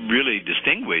really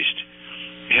distinguished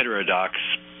heterodox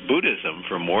Buddhism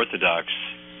from Orthodox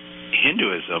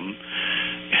Hinduism,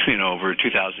 over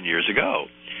 2,000 years ago.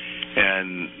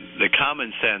 And the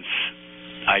common sense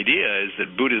idea is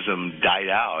that Buddhism died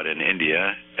out in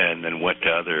India and then went to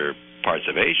other parts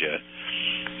of Asia,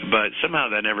 but somehow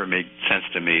that never made sense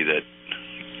to me that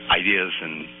ideas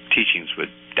and teachings would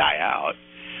die out.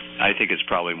 I think it's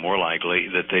probably more likely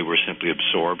that they were simply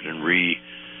absorbed and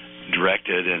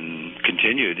redirected and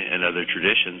continued in other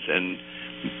traditions, and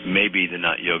maybe the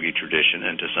not yogi tradition,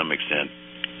 and to some extent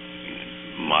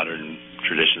modern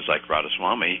traditions like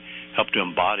Radhasoami help to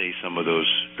embody some of those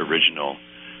original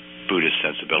Buddhist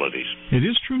sensibilities. It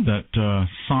is true that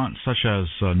sant such as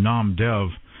Nam Dev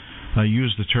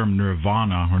use the term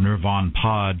nirvana or nirvan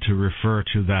pad to refer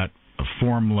to that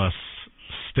formless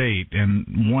state,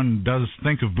 and one does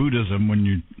think of Buddhism when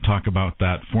you talk about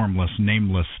that formless,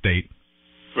 nameless state.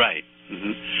 Right.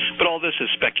 Mm-hmm. But all this is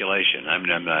speculation. I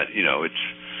mean, I'm not,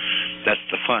 that's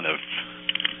the fun of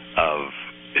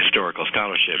historical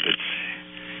scholarship.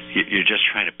 You're just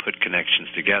trying to put connections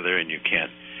together, and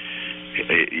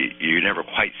you're never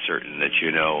quite certain that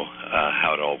you know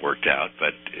how it all worked out.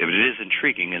 But it is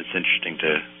intriguing, and it's interesting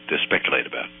to speculate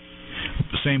about.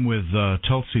 Same with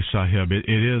Tulsi Sahib.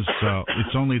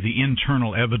 It's only the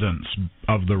internal evidence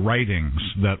of the writings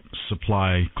that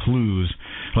supply clues.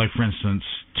 Like, for instance,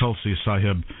 Tulsi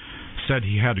Sahib said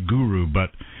he had a guru,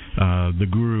 but the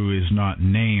guru is not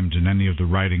named in any of the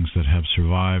writings that have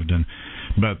survived.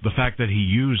 But the fact that he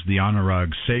used the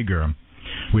Anurag Sagar,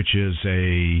 which is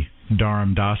a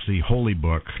Dharamdasi holy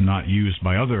book not used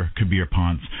by other Kabir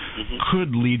Panths,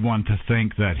 could lead one to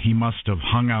think that he must have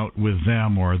hung out with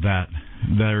them, or that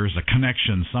there's a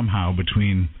connection somehow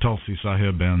between Tulsi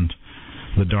Sahib and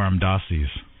the Dharamdasis.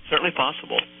 Certainly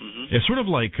possible. Mm-hmm. It's sort of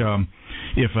like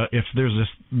if there's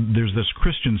this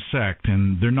Christian sect,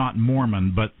 and they're not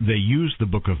Mormon, but they use the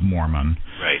Book of Mormon,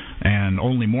 right? And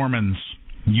only Mormons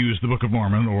use the Book of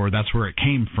Mormon, or that's where it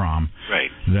came from, right?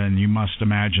 Then you must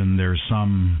imagine there's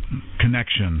some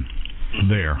connection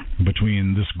there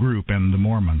between this group and the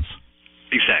Mormons.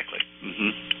 Exactly. Mm-hmm.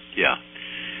 Yeah.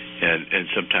 And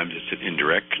sometimes it's an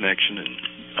indirect connection, and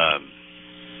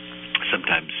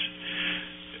sometimes,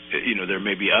 there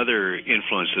may be other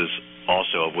influences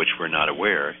also of which we're not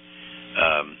aware,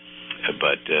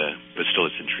 but still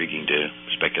it's intriguing to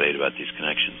speculate about these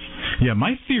connections. Yeah,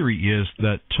 my theory is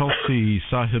that Tulsi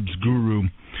Sahib's guru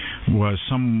was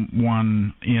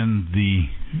someone in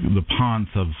the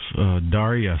Panth of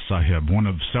Darya Sahib, one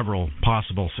of several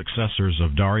possible successors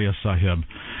of Darya Sahib,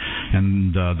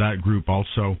 and that group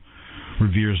also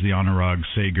reveres the Anurag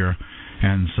Sagar,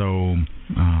 and so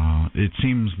it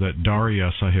seems that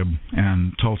Darya Sahib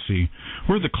and Tulsi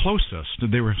were the closest.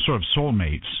 They were sort of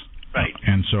soulmates. Right.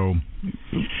 And so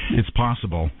it's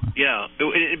possible. Yeah.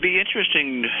 It'd be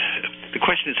interesting. The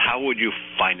question is, how would you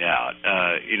find out?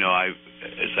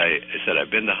 As I said,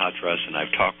 I've been to Hathras, and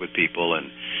I've talked with people, and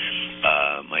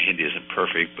my Hindi isn't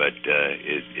perfect, but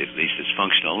at least it's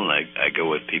functional, and I go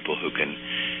with people who can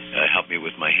help me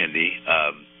with my Hindi,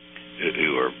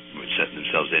 who are setting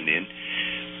themselves Indian.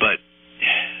 But,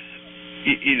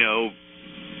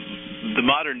 the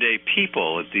modern-day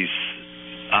people at these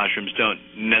ashrams don't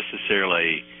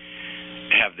necessarily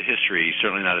have the history,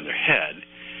 certainly not in their head,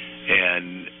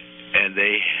 and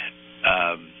they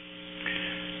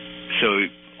so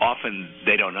often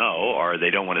they don't know, or they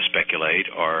don't want to speculate,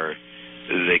 or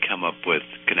they come up with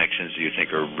connections you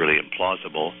think are really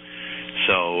implausible.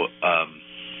 So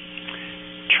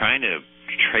trying to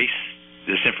trace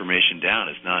this information down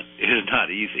is not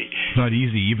easy. It's not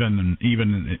easy, even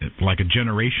like a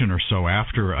generation or so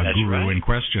after a guru in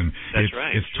question.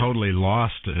 It's totally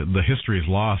lost. The history is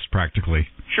lost practically.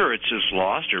 Sure, it's just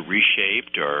lost or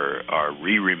reshaped or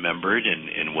re-remembered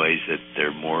in ways that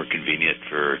they're more convenient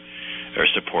for or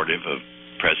supportive of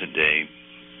present-day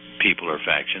people or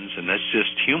factions, and that's just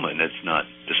human. That's not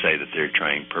to say that they're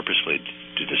trying purposely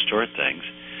to distort things,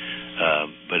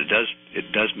 but it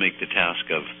does make the task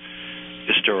of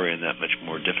historian that much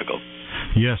more difficult.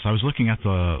 Yes, I was looking at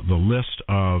the list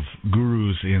of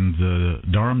gurus in the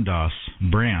Dharamdas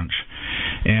branch,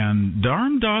 and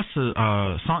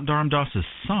Sant Dharamdas's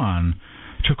son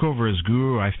took over as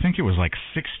guru, I think it was like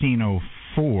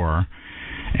 1604,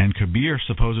 and Kabir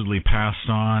supposedly passed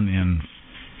on in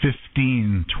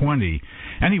 1520.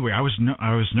 Anyway, I was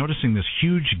noticing this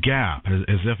huge gap,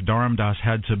 as if Dharamdas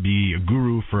had to be a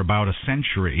guru for about a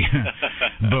century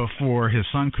before his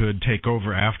son could take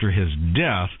over after his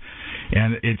death.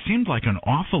 And it seemed like an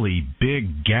awfully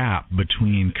big gap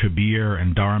between Kabir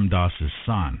and Dharamdas's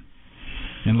son,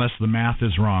 unless the math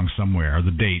is wrong somewhere,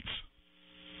 the dates.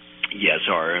 Yes,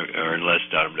 or unless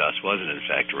Dharamdas wasn't in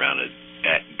fact around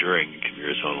during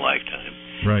Kabir's own lifetime.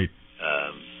 Right.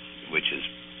 Which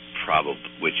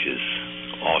is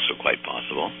also quite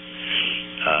possible,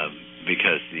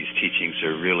 because these teachings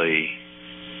are really,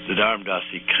 the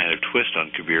Dharamdasi kind of twist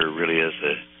on Kabir really is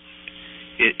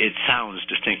it sounds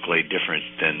distinctly different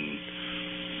than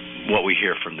what we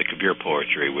hear from the Kabir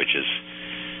poetry, which is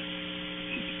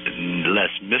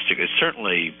less mystic. It's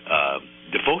certainly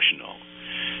devotional.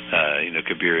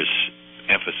 Kabir's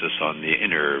emphasis on the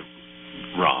inner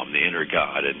Ram, the inner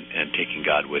God, and taking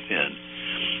God within.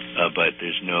 But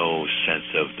there's no sense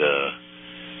of the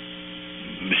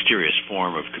mysterious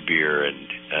form of Kabir, and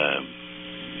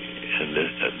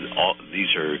all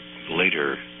these are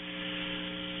later.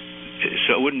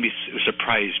 So it wouldn't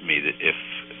surprise me that if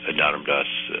Naram Das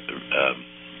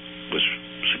was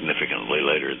significantly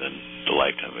later than the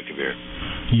lifetime of Kabir.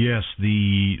 Yes,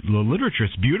 the literature,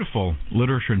 it's beautiful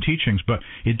literature and teachings, but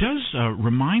it does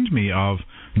remind me of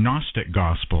Gnostic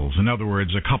Gospels. In other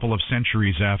words, a couple of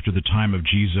centuries after the time of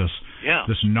Jesus,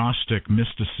 this Gnostic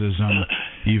mysticism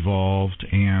evolved,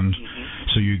 and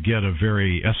so you get a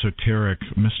very esoteric,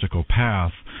 mystical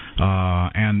path,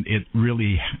 and it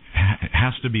really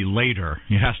has to be later.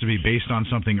 It has to be based on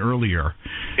something earlier.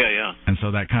 Yeah. And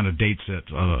so that kind of dates it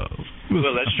a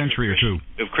century or two.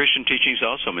 Of Christian teachings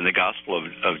also. I mean, the Gospel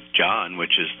of John,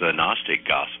 which is the Gnostic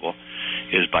Gospel,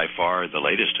 is by far the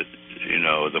latest,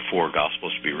 the four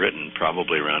Gospels to be written,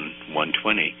 probably around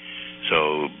 120.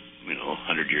 So,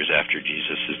 100 years after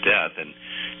Jesus' death, and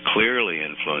clearly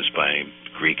influenced by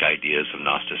Greek ideas of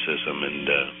Gnosticism and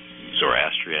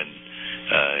Zoroastrian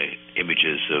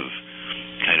images of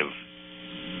kind of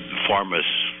formless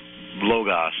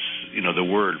logos, the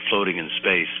word floating in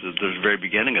space. The very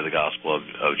beginning of the Gospel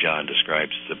of John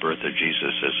describes the birth of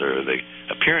Jesus or the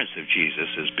appearance of Jesus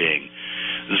as being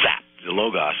zapped. The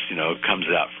logos, comes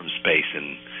out from space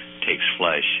and takes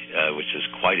flesh, which is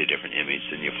quite a different image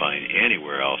than you find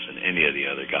anywhere else in any of the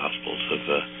other Gospels of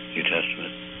the New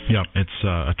Testament. Yeah, it's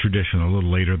a tradition a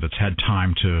little later that's had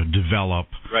time to develop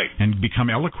and become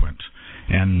eloquent,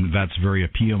 and that's very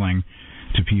appealing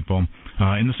to people.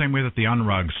 In the same way that the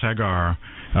Anurag Sagar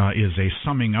is a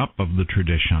summing up of the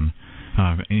tradition,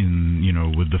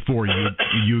 with the four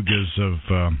yugas of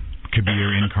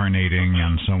Kabir incarnating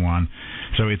and so on.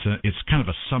 So it's kind of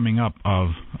a summing up of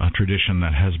a tradition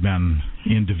that has been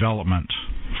in development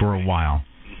for a while.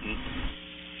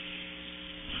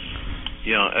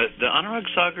 The Anurag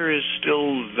Sagar is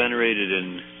still venerated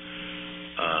in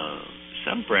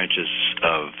some branches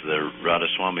of the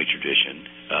Radhasoami tradition.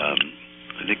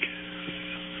 I think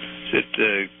is it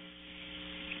the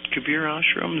Kabir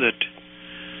Ashram that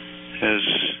has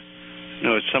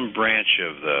it's some branch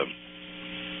of the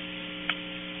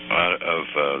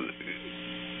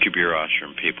Kabir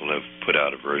Ashram people have put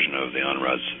out a version of the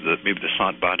Anurags. Maybe the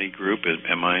Sant Bani group,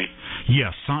 am I?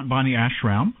 Yes, Sant Bani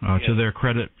Ashram, to their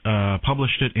credit,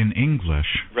 published it in English,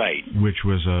 which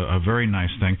was a very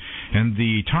nice thing. And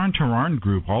the Tarn Taran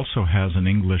group also has an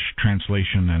English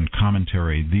translation and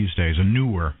commentary these days, a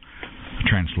newer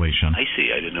translation. I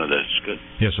see. I didn't know that. It's good.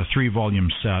 Yes, a 3-volume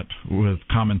set with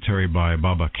commentary by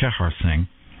Baba Kehar Singh.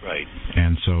 Right.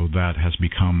 And so that has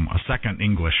become a second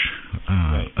English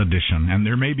edition. And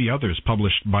there may be others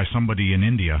published by somebody in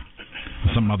India,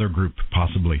 some other group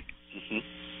possibly.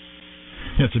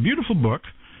 Yeah, it's a beautiful book.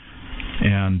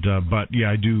 And but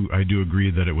I do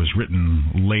agree that it was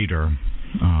written later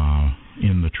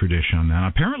in the tradition. And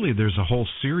apparently there's a whole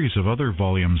series of other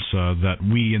volumes that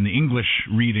we in the English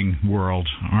reading world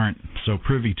aren't so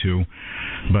privy to.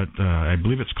 But I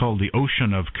believe it's called The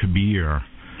Ocean of Kabir.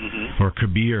 Or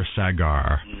Kabir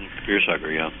Sagar. Kabir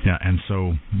Sagar, yeah. Yeah, and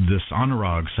so this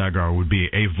Anurag Sagar would be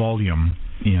a volume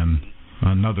in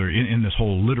another in this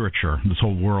whole literature, this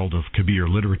whole world of Kabir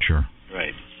literature.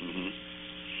 Right.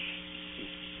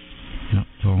 Yeah.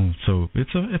 So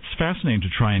it's fascinating to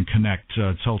try and connect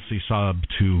Tulsi Sahib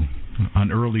to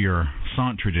an earlier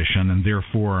Sant tradition, and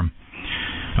therefore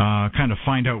kind of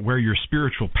find out where your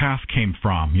spiritual path came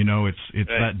from. It's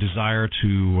that desire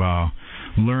to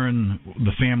learn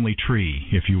the family tree,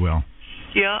 if you will.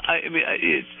 Yeah, I mean,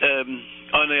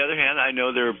 on the other hand, I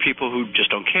know there are people who just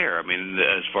don't care. I mean,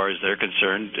 as far as they're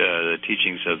concerned, the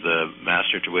teachings of the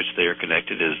master to which they are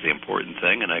connected is the important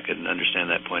thing, and I can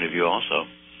understand that point of view also.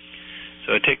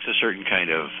 So it takes a certain kind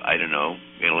of,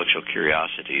 intellectual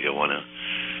curiosity to want to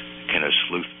kind of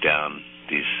sleuth down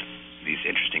these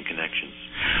interesting connections.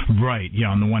 Right, yeah.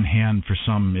 On the one hand, for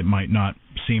some, it might not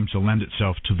seem to lend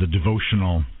itself to the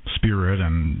devotional spirit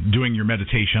and doing your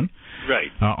meditation. Right.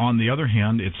 On the other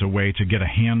hand, it's a way to get a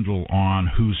handle on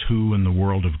who's who in the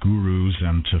world of gurus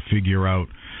and to figure out,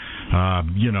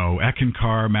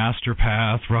 Ekankar, Master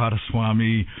Path,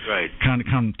 Radhasoami, kind of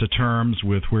come to terms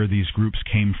with where these groups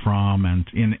came from, and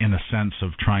in a sense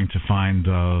of trying to find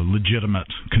legitimate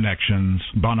connections,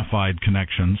 bona fide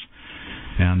connections.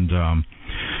 And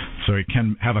so it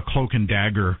can have a cloak and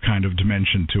dagger kind of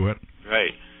dimension to it.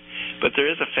 Right. But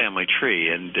there is a family tree,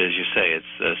 and as you say,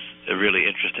 it's really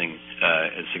interesting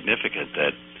and significant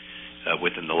that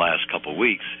within the last couple of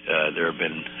weeks, there have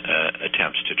been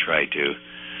attempts to try to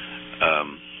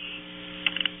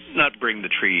not bring the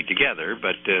tree together,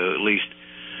 but at least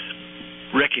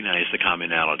recognize the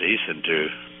commonalities and to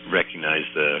recognize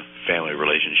the family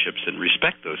relationships and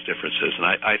respect those differences. And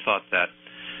I thought that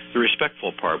the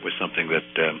respectful part was something that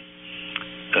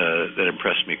that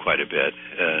impressed me quite a bit.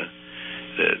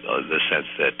 The sense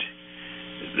that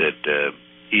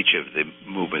each of the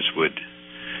movements would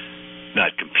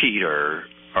not compete or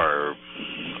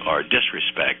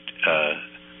disrespect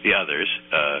the others,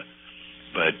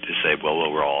 but to say, well,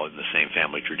 we're all in the same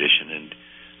family tradition, and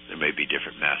there may be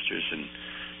different masters and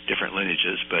different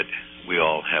lineages, but we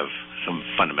all have some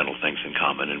fundamental things in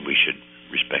common, and we should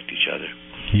respect each other.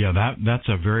 Yeah, that's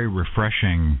a very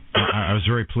refreshing. I was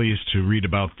very pleased to read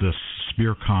about this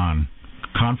SpearCon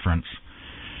conference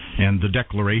and the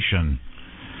declaration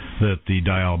that the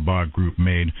Dial-Bog group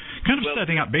made, kind of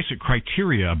setting out basic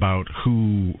criteria about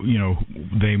who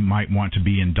they might want to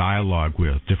be in dialogue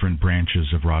with, different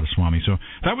branches of Radhasoami. So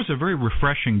that was a very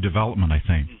refreshing development, I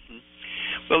think.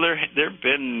 Well, there have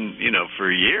been, for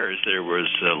years, there was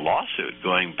a lawsuit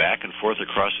going back and forth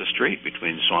across the street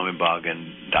between Swami Bog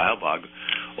and Dial-Bog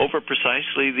over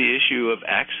precisely the issue of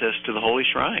access to the holy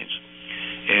shrines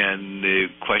and the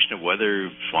question of whether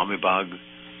Swami Bog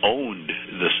owned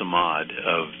the samad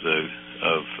of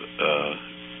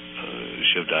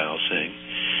Shiv Dayal Singh,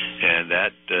 and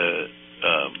that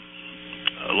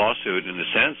lawsuit, in a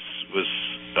sense, was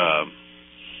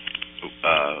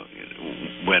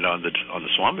went on the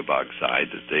Swami Bog side,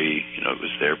 that it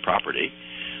was their property.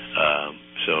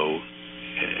 So,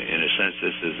 in a sense,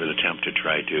 this is an attempt to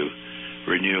try to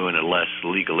renew in a less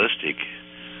legalistic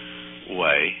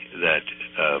way that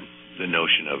the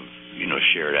notion of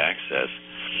shared access.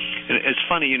 And it's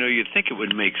funny, you'd think it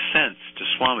would make sense to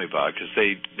Swami Bog because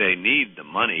they need the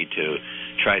money to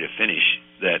try to finish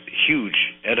that huge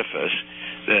edifice,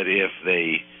 that if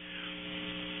they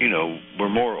were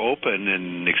more open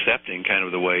and accepting, kind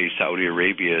of the way Saudi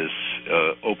Arabia is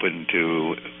open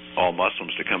to all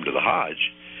Muslims to come to the Hajj,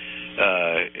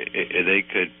 they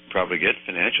could probably get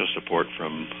financial support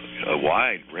from a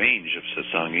wide range of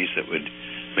satsangis that would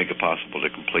make it possible to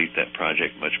complete that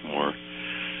project much more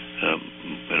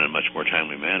in a much more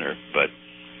timely manner. But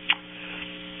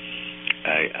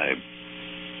I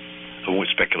won't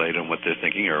speculate on what they're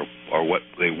thinking or what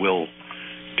they will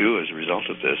do as a result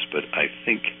of this, but I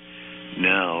think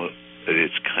now that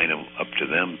it's kind of up to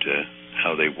them to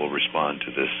how they will respond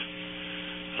to this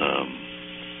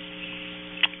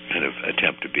kind of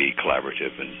attempt to be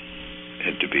collaborative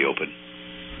and to be open.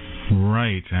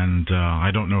 Right, and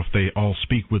I don't know if they all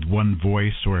speak with one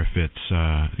voice or if it's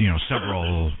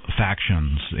several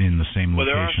factions in the same location. Well,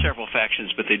 there are several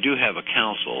factions, but they do have a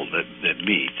council that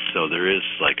meets, so there is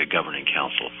like a governing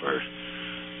council for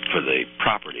the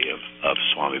property of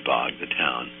Swami Bog, the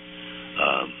town,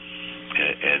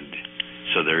 and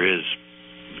so there is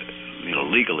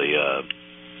legally a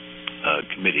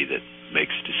committee that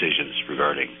makes decisions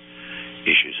regarding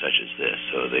issues such as this.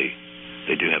 So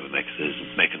they do have a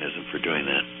mechanism for doing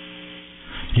that.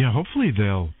 Yeah, hopefully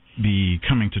they'll be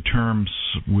coming to terms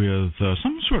with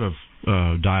some sort of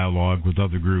dialogue with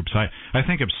other groups. I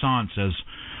think of Sant as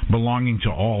belonging to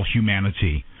all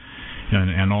humanity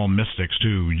and all mystics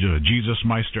too. Jesus,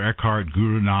 Meister Eckhart,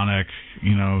 Guru Nanak,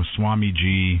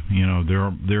 Swamiji.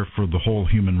 They're for the whole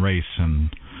human race and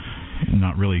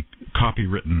not really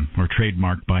copywritten or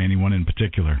trademarked by anyone in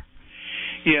particular.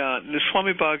 Yeah, the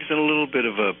Swami Bog is in a little bit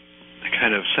of a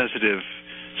kind of sensitive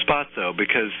spot, though,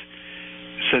 because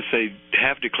since they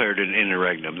have declared an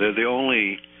interregnum, they're the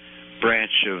only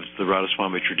branch of the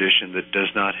Radhasoami tradition that does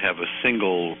not have a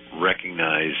single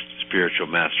recognized spiritual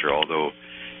master, although,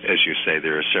 as you say,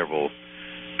 there are several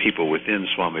people within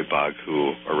Swami Bog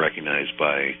who are recognized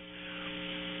by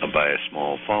a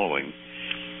small following.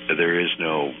 There is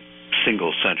no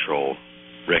single central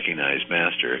recognized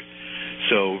master.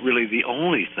 So really the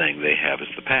only thing they have is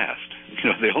the past.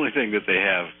 The only thing that they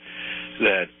have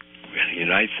that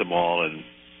unites them all and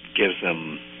gives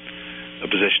them a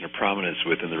position of prominence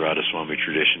within the Radhasoami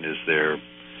tradition is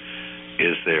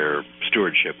their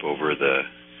stewardship over the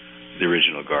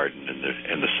original garden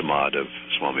and the samad of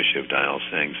Swami Shiv Dayal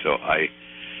Singh. So I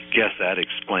guess that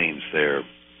explains their,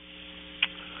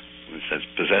 in a sense,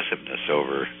 possessiveness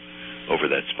over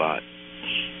that spot.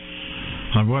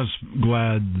 I was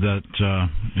glad that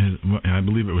I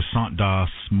believe it was Sant Das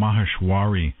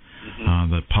Maheshwari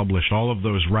that published all of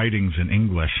those writings in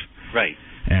English. Right.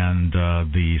 And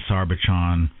the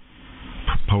Sarbachan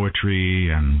poetry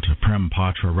and Prem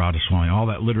Patra Radhasoami, all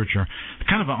that literature,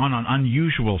 kind of on an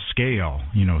unusual scale,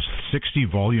 60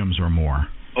 volumes or more.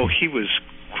 Oh, he was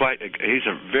he's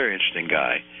a very interesting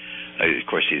guy. Of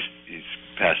course, he's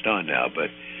passed on now, but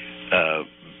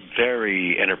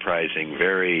very enterprising,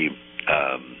 very,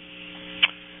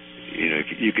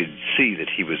 you could see that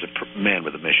he was a man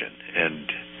with a mission,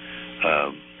 and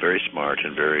very smart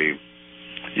and very,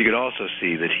 you could also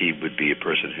see that he would be a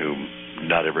person whom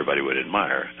not everybody would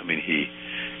admire. I mean, he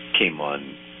came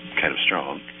on kind of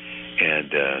strong,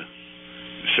 and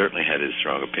certainly had his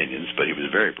strong opinions, but he was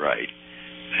very bright,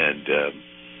 and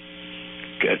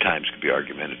at times could be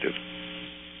argumentative.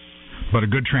 But a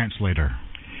good translator.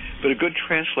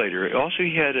 Also,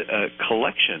 he had a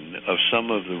collection of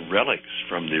some of the relics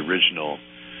from the original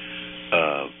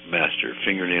master,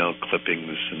 fingernail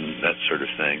clippings and that sort of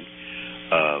thing.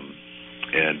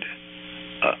 And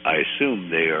I assume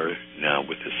they are now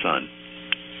with his son.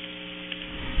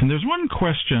 And there's one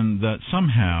question that some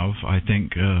have, I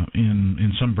think,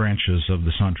 in some branches of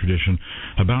the Sant tradition,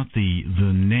 about the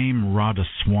name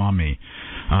Radhasoami.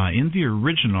 In the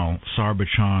original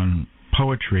Sarbachan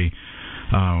poetry,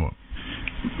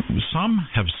 some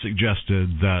have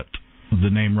suggested that the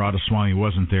name Radhasoami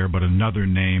wasn't there, but another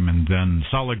name, and then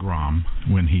Salagram,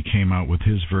 when he came out with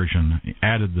his version,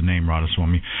 added the name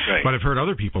Radhasoami. Right. But I've heard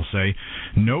other people say,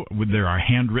 no, there are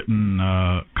handwritten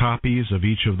copies of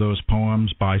each of those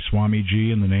poems by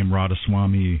Swamiji, and the name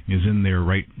Radhasoami is in there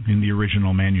right in the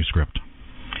original manuscript.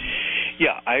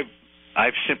 Yeah,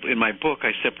 I've simply, in my book,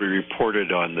 I simply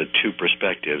reported on the two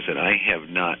perspectives, and I have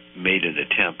not made an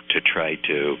attempt to try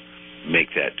to make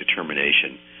that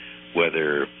determination,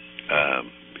 whether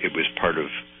it was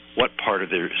what part of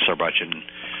the Sarbachan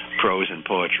prose and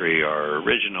poetry are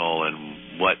original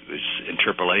and what was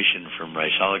interpolation from Rai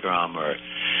Salagram, or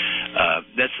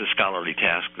that's a scholarly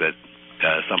task that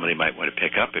somebody might want to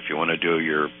pick up. If you want to do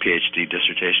your PhD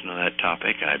dissertation on that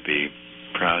topic, I'd be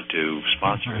proud to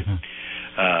sponsor it.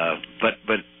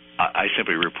 But I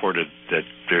simply reported that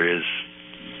there is,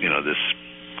 this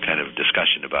kind of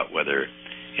discussion about whether,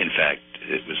 in fact,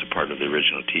 it was a part of the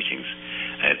original teachings,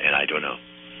 and I don't know.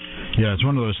 Yeah, it's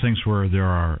one of those things where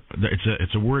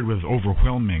it's a word with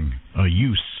overwhelming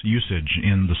usage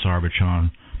in the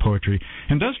Sarbachan poetry,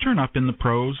 and does turn up in the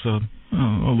prose a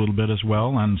little bit as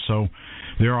well, and so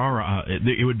there are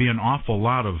it would be an awful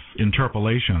lot of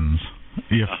interpolations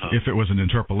if it was an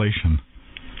interpolation.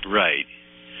 Right.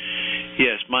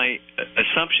 Yes, my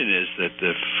assumption is that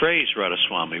the phrase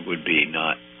Radhasoami would be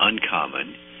not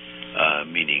uncommon,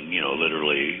 meaning,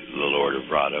 literally the Lord of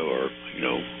Radha, or,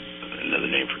 another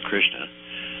name for Krishna,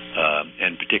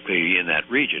 and particularly in that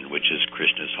region, which is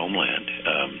Krishna's homeland.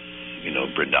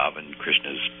 Vrindavan,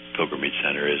 Krishna's pilgrimage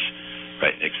center, is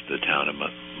right next to the town of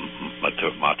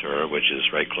Mathura, which is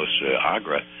right close to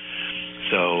Agra.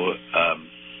 So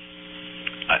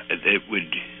it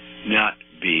would not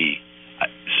be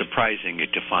surprising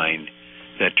to find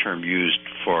that term used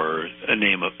for a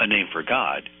name for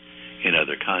God in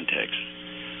other contexts.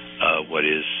 What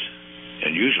is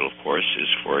unusual, of course, is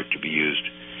for it to be used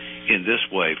in this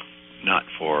way, not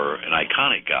for an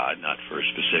iconic God, not for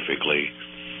specifically,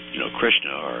 Krishna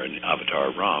or an avatar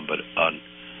of Ram, but on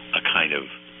a kind of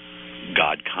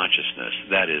God consciousness.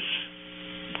 That is,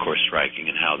 of course, striking,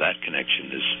 and how that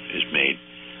connection is made.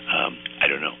 I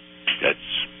don't know.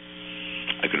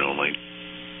 I can only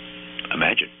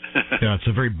imagine. Yeah, it's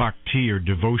a very bhakti or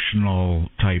devotional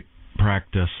type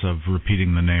practice of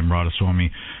repeating the name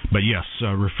Radhasoami, but yes,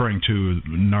 referring to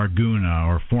Narguna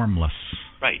or formless,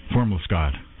 right? Formless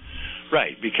God,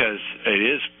 right? Because it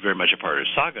is very much a part of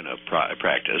Sagana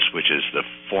practice, which is the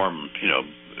form,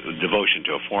 devotion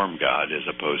to a form God, as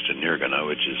opposed to Nirguna,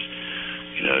 which is,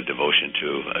 devotion to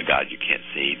a God you can't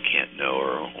see, can't know,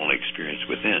 or only experience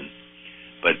within.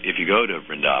 But if you go to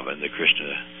Vrindavan, the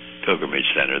Krishna pilgrimage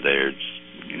center, their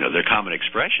common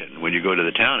expression when you go to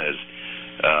the town is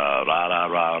Radha,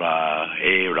 Radha,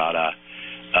 hey Radha.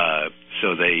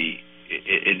 So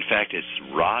in fact, it's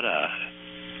Radha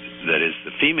that is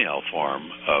the female form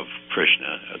of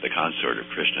Krishna, the consort of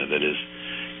Krishna, that is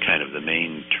kind of the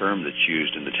main term that's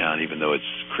used in the town, even though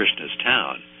it's Krishna's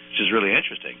town, which is really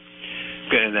interesting.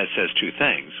 And that says two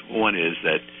things. One is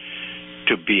that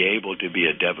to be able to be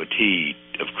a devotee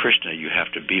of Krishna, you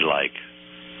have to be like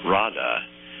Radha,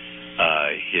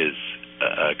 his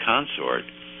consort,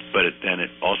 but then it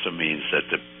also means that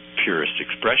the purest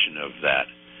expression of that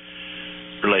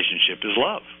relationship is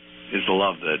love, the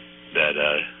love that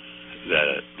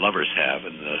lovers have,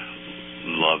 and the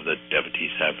love that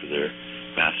devotees have for their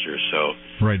master. So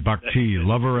right, bhakti,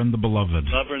 lover and the beloved.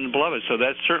 Lover and the beloved. So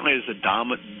that certainly is the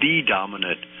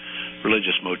dominant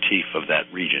religious motif of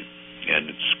that region. And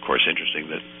it's, of course, interesting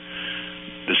that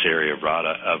this area of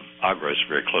Agra is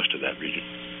very close to that region.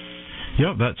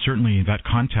 Yeah, that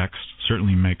context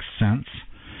certainly makes sense.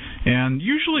 And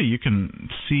usually you can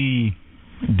see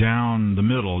down the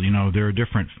middle, there are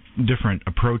different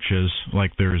approaches,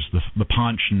 like there's the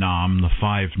Panch Nam, the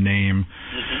 5-name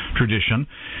tradition,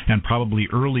 and probably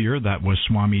earlier that was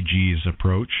Swamiji's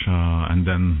approach, and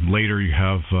then later you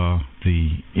have the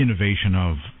innovation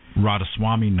of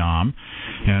Radhasoami Nam,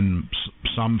 and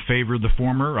some favor the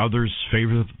former, others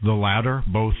favor the latter.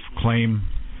 Both claim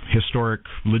historic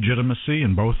legitimacy,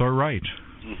 and both are right.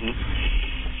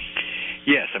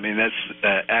 Yes, I mean, that's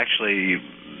actually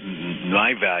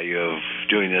my value of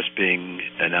doing this, being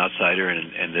an outsider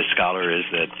and the scholar, is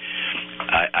that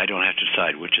I don't have to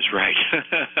decide which is right.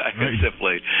 I can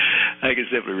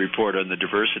simply report on the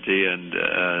diversity and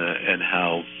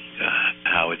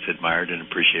how it's admired and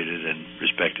appreciated and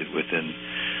respected within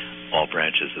all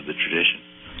branches of the tradition.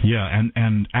 Yeah,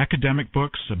 and academic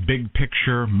books, big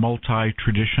picture,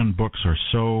 multi-tradition books are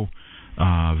so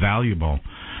valuable.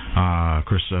 Of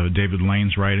course, David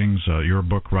Lane's writings, your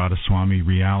book, Radhasoami,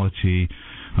 Reality,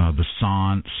 the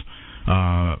Sants,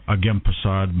 Agam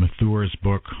Prasad Mathur's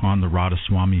book on the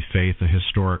Radhasoami faith, a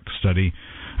historic study.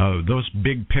 Those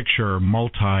big picture,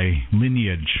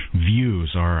 multi-lineage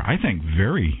views are, I think,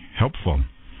 very helpful.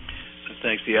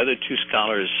 Thanks. The other two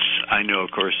scholars I know, of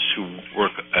course, who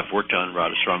have worked on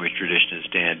Radhasoami tradition is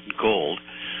Dan Gold,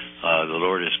 the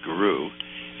Lord is Guru,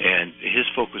 and his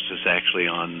focus is actually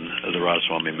on the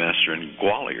Radhasoami master in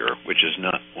Gwalior, which is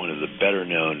not one of the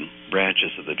better-known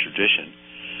branches of the tradition,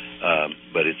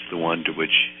 but it's the one to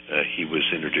which he was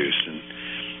introduced and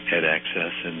had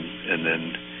access, and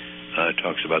then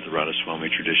talks about the Radhasoami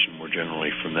tradition more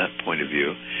generally from that point of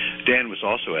view. Dan was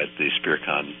also at the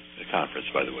SpearCon conference,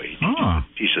 by the way. He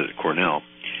teaches at Cornell.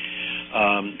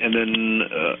 And then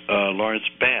Lawrence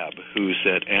Babb, who's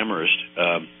at Amherst,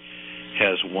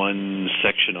 has one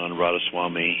section on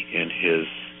Radhasoami in his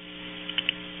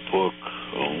book.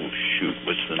 Oh, shoot,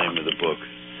 what's the name of the book?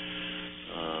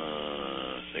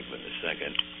 Think of it in a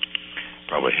second.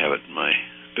 Probably have it in my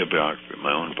bibliography,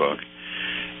 my own book.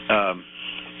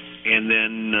 And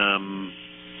then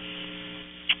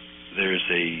there's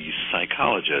a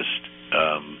psychologist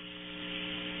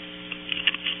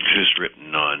who's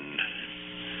written on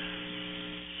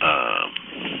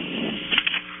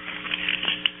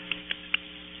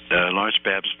Lawrence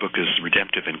Babb's book is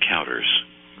Redemptive Encounters,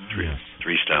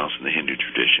 three styles in the Hindu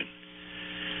tradition.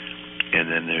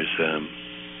 And then there's a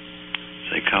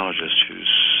psychologist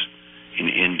who's in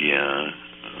India,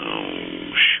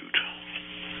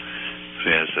 who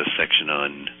has a section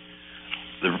on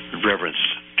the reverence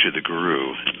to the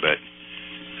Guru, but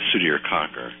Sudhir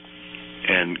Kakar.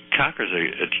 And Kakar's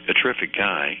a terrific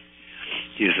guy.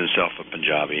 He is himself a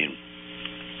Punjabi and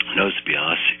knows the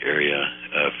Bias area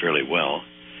fairly well.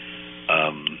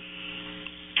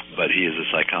 But he is a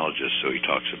psychologist, so he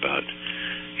talks about,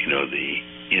 the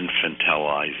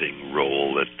infantilizing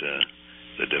role that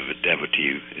the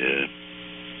devotee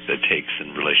that takes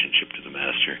in relationship to the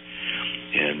master.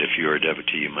 And if you're a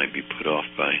devotee, you might be put off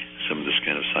by some of this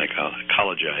kind of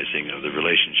psychologizing of the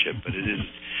relationship, but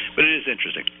it is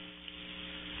interesting.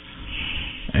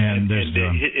 And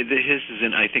his is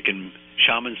in, I think, in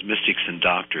Shamans, Mystics, and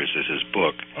Doctors is his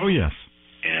book. Oh, yes.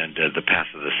 And The Path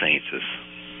of the Saints is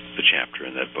the chapter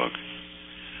in that book.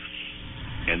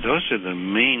 And those are the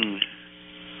main.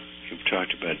 You've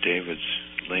talked about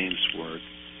Lane's work.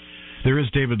 There is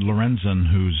David Lorenzen,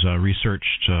 who's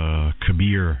researched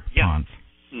Kabir Panth.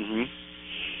 Mm-hmm.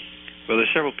 Well,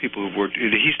 there's several people who've worked.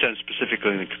 He's done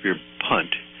specifically in the Kabir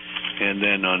Panth, and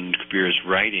then on Kabir's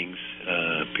writings,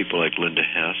 people like Linda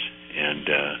Hess and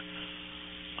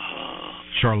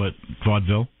Charlotte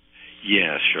Vaudeville.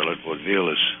 Yes, Charlotte Vaudeville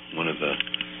is one of the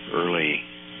early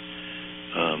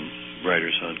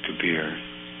writers on Kabir.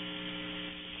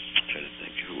 I'm trying to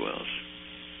think who else.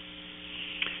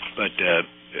 But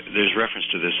there's reference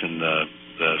to this in the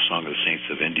Song of the Saints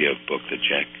of India book that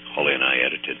Jack Hawley and I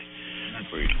edited.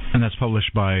 And that's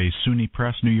published by SUNY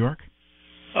Press, New York?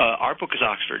 Our book is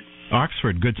Oxford.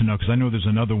 Oxford, good to know, because I know there's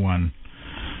another one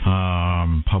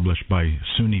published by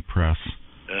SUNY Press.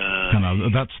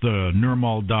 That's the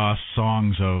Nirmal Das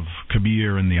Songs of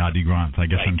Kabir and the Adi Granth, I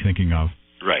guess right. I'm thinking of.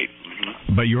 Right.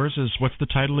 Mm-hmm. But yours is, what's the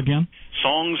title again?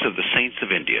 Songs of the Saints of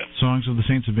India. Songs of the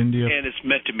Saints of India. And it's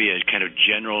meant to be a kind of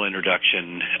general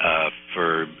introduction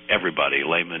for everybody,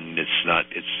 layman.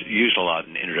 It's used a lot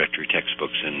in introductory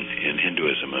textbooks in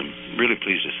Hinduism. I'm really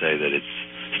pleased to say that it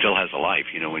still has a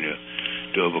life. When you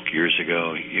do a book years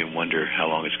ago, you wonder how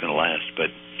long it's going to last.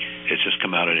 But it's just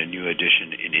come out in a new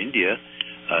edition in India,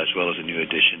 as well as a new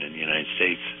edition in the United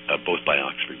States, both by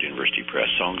Oxford University Press,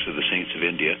 Songs of the Saints of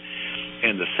India.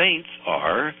 And the saints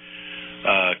are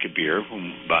Kabir,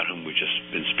 about whom we've just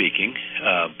been speaking,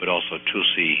 but also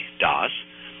Tulsi Das,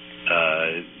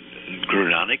 Guru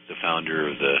Nanak, the founder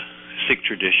of the Sikh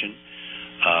tradition,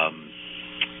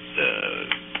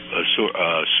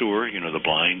 Sur, the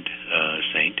blind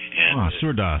saint, and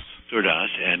Surdas. Surdas,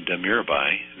 and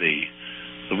Mirabai,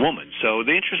 the woman. So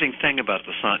the interesting thing about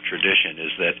the Sant tradition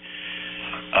is that,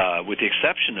 with the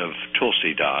exception of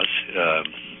Tulsi Das,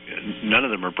 none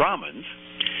of them are Brahmins.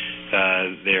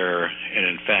 And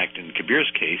in fact, in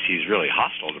Kabir's case, he's really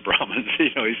hostile to Brahmins.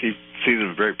 He sees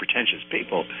them as very pretentious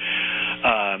people.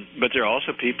 But there are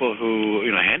also people who,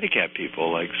 handicapped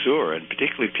people like Sur, and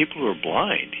particularly people who are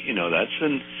blind. That's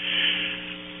in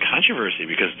controversy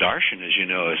because darshan, as you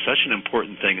know, is such an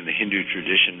important thing in the Hindu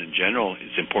tradition in general.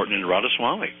 It's important in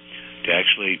Radhasoami to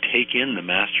actually take in the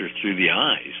master through the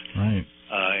eyes. Right.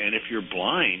 And if you're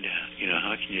blind,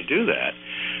 how can you do that?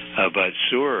 But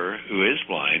Sur, who is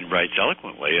blind, writes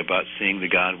eloquently about seeing the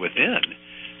God within,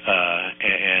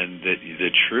 and that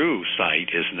the true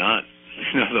sight is not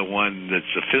the one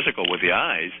that's the physical with the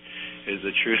eyes.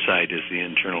 The true sight is the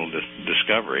internal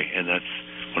discovery, and that's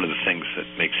one of the things that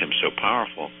makes him so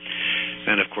powerful.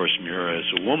 And of course, Mira is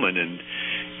a woman, and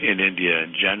in India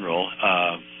in general,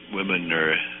 women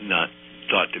are not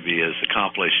thought to be as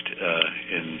accomplished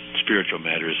in spiritual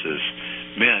matters as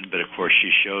men, but of course she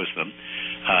shows them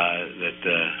that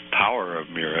the power of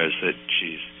Mira is that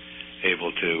she's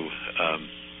able to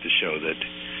show that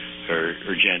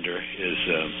her gender is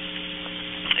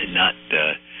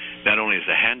not only is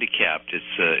a handicap,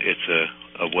 it's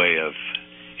a way of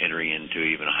entering into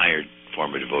even a higher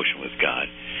form of devotion with God.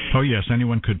 Oh yes,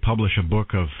 anyone could publish a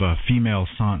book of female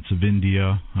saints of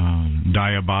India,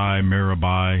 Dayabai,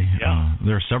 Mirabai. Yeah.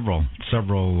 There are several.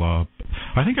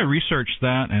 I think I researched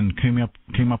that and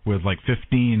came up with like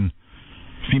 15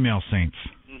 female saints,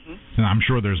 and I'm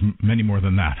sure there's many more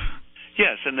than that.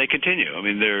 Yes, and they continue. I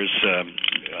mean, there's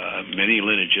many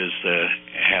lineages that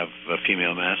have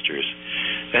female masters.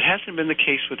 That hasn't been the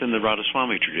case within the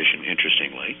Radhasoami tradition,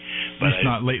 interestingly. But at least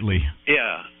not lately.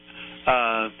 Yeah.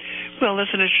 Well,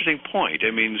 that's an interesting point.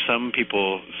 I mean, some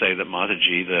people say that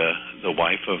Mataji, the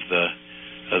wife of the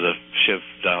Shiv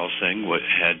Dayal Singh,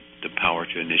 had the power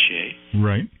to initiate.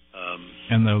 Right.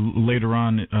 And later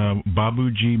on,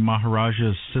 Babuji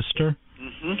Maharaja's sister?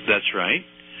 That's right.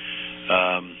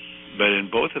 But in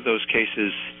both of those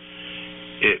cases,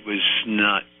 it was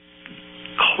not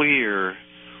clear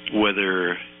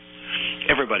whether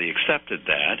everybody accepted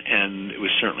that, and it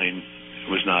was certainly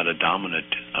not a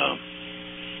dominant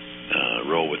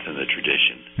role within the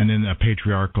tradition. And in a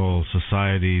patriarchal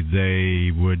society,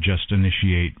 they would just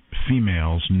initiate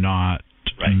females, not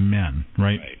men,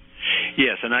 right? Right.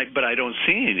 Yes, but I don't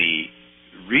see any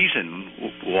reason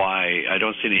why. I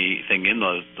don't see anything in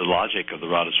the logic of the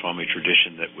Radhasoami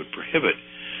tradition that would prohibit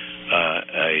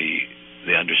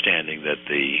the understanding that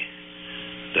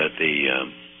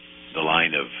the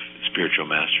line of spiritual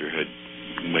masterhood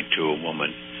went to a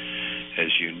woman. As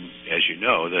you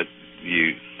know, that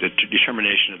the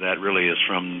determination of that really is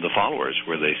from the followers,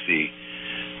 whether they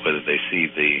see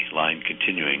the line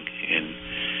continuing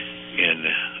in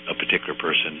a particular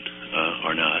person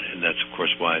or not, and that's of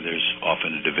course why there's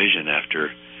often a division after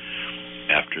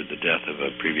the death of a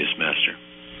previous master.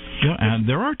 Yeah, and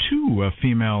there are two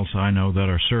females I know that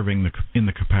are serving in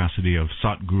the capacity of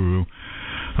Satguru.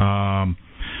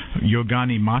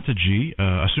 Yogani Mataji,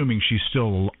 assuming she's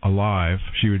still alive,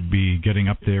 she would be getting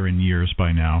up there in years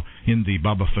by now, in the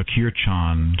Baba Fakir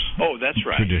Chand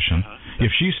tradition.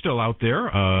 If she's still out there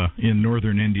in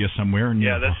northern India somewhere.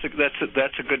 Yeah, that's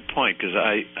a good point, because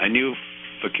I knew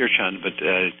Fakir Chand, but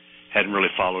hadn't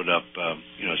really followed up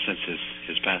since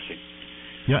his passing.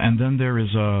 Yeah, and then there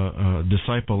is a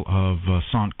disciple of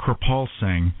Sant Kirpal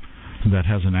Singh that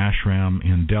has an ashram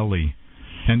in Delhi,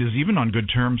 and is even on good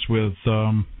terms with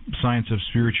Science of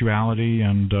Spirituality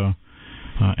and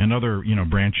other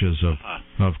branches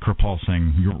of Kirpal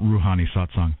Singh, Ruhani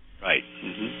Satsang. Right.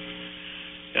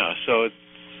 Yeah. So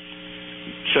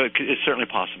it's certainly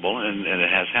possible, and it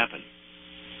has happened.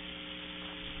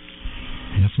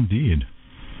 Yes, indeed.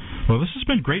 Well, this has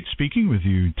been great speaking with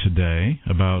you today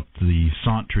about the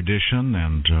Sant tradition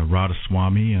and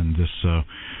Radhasoami and this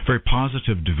very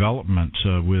positive development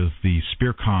with the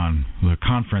SpearCon, the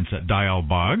conference at Dayal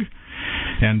Bagh.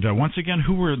 And once again,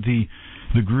 who were the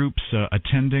groups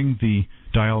attending the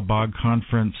Dayal Bagh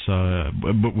conference?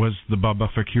 Was the Baba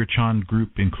Fakir Chand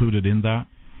group included in that?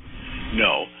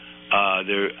 No.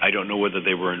 I don't know whether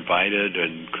they were invited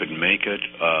and couldn't make it.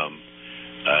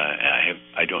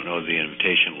 I don't know the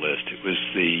invitation list. It was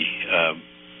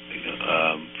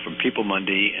from People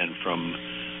Mundi and from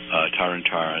Taran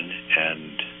Taran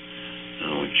and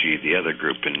the other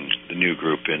group the new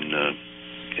group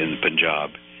in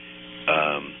Punjab.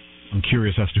 I'm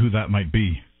curious as to who that might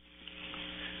be.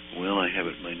 Well, I have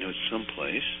it in my notes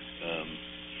someplace.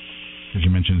 As you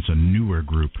mentioned, it's a newer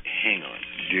group. Hang on.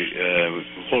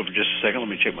 Hold for just a second. Let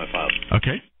me check my files.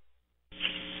 Okay.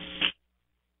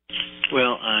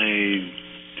 Well, I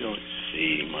don't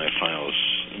see my files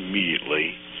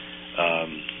immediately,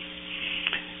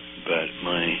 but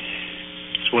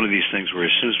it's one of these things where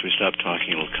as soon as we stop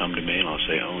talking, it'll come to me, and I'll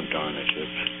say, "Oh, darn it!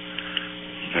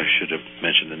 I should have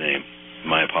mentioned the name."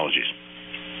 My apologies.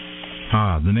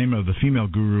 The name of the female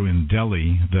guru in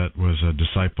Delhi that was a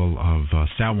disciple of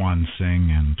Sawan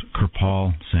Singh and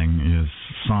Kirpal Singh is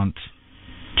Sant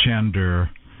Chander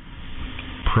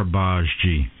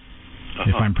Prabhajji,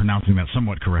 if I'm pronouncing that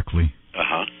somewhat correctly.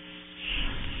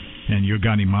 And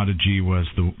Yogani Mataji was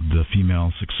the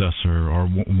female successor, or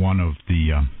one of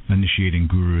the initiating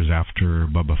gurus after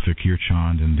Baba Fakir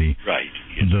Chand in the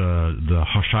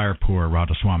Hoshiarpur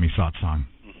Radhasoami satsang.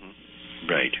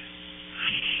 Right.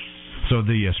 So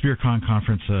the Spearcon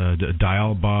conference,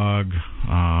 Dialbog,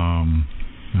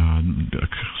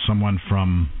 someone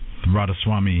from the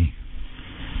Radhasoami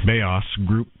Beas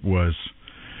group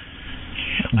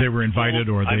they were invited,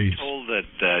 or they... I'm told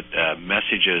that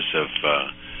messages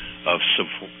of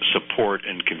support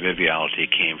and conviviality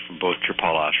came from both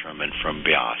Kirpal Ashram and from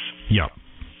Beas. Yeah.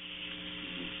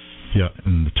 Yeah,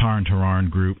 and the Tarn Taran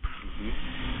group.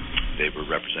 They were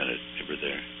represented. They were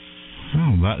there.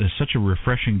 Oh, that is such a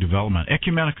refreshing development.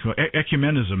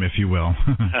 Ecumenism, if you will.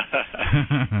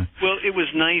 Well, it was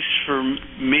nice for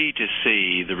me to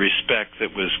see the respect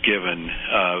that was given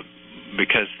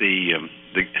because the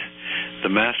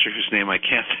master, whose name I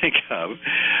can't think of,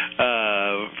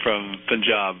 from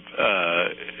Punjab,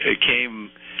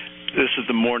 came. This is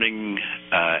the morning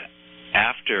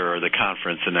after the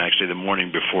conference, and actually the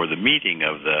morning before the meeting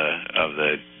of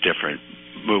the different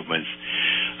movements.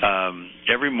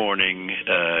 Every morning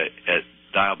at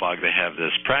Dialbog, they have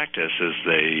this practice, as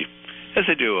they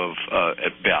do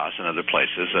at Beas and other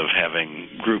places, of having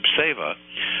group seva.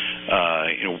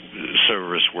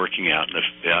 Servers working out in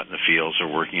the fields, or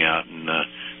working out in the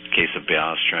case of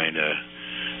Beas, trying to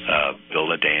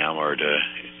build a dam or to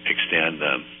extend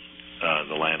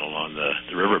the land along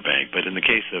the riverbank. But in the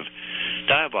case of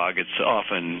Dialbog, it's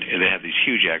often they have these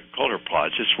huge agricultural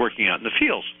plots, just working out in the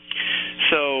fields.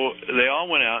 So they all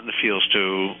went out in the fields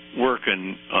to work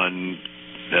on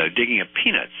digging up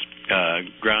peanuts,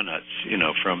 groundnuts,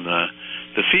 from the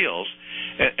fields.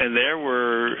 And there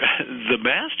were the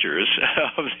masters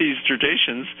of these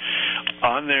traditions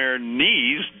on their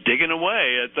knees digging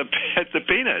away at the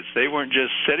peanuts. They weren't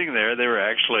just sitting there; they were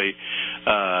actually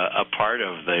a part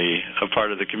of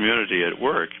the community at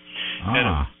work.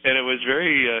 And it was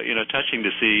very touching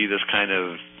to see this kind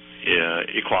of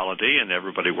equality and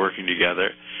everybody working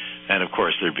together. And of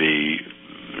course, there'd be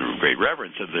great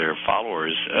reverence of their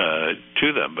followers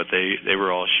to them, but they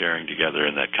were all sharing together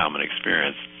in that common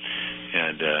experience.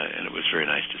 And it was very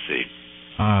nice to see.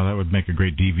 That would make a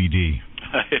great DVD.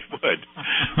 It would.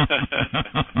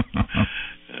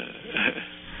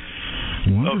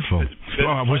 Wonderful.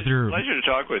 Was there pleasure to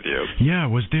talk with you? Yeah.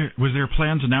 Was there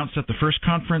plans announced at the first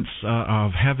conference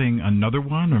of having another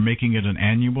one, or making it an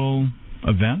annual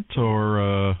event, or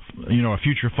a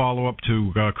future follow-up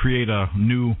to create a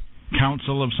new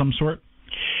council of some sort?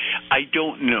 I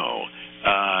don't know.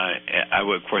 I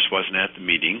of course wasn't at the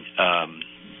meeting.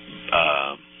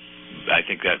 I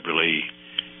think that really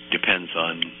depends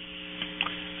on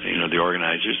the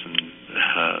organizers and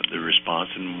the response,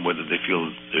 and whether they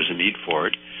feel there's a need for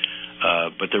it.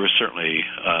 But there was certainly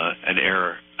an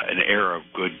air of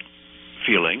good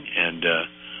feeling and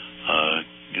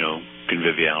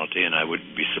conviviality, and I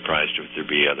wouldn't be surprised if there'd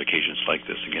be other occasions like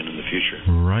this again in the future.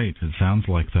 Right, it sounds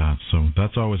like that. So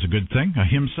that's always a good thing.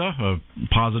 Ahimsa,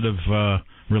 positive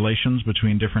relations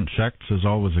between different sects, is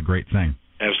always a great thing.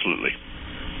 Absolutely.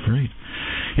 Great.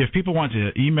 If people want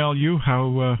to email you,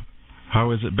 how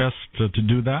is it best to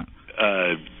do that?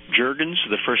 Juergens,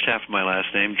 the first half of my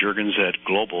last name, Juergens at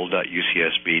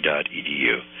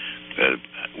global.ucsb.edu.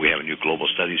 We have a new global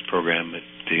studies program at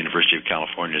the University of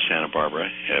California, Santa Barbara,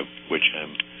 which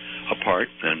I'm a part,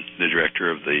 and the director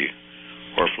of the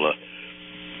Orfla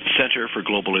Center for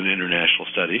Global and International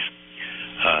Studies.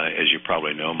 As you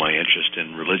probably know, my interest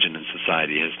in religion and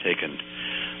society has taken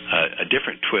a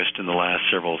different twist in the last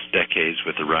several decades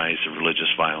with the rise of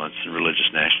religious violence and religious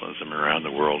nationalism around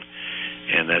the world,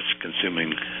 and that's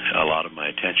consuming a lot of my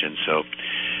attention. So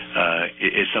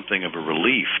it's something of a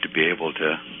relief to be able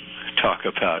to talk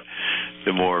about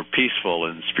the more peaceful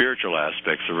and spiritual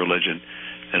aspects of religion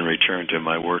and return to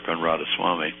my work on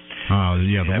Radhasoami.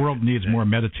 The world needs more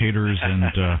meditators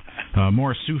and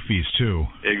more Sufis, too.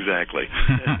 Exactly.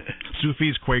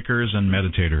 Sufis, Quakers, and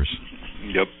meditators.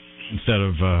 Yep. Instead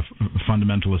of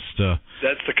fundamentalist...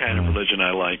 That's the kind of religion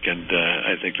I like, and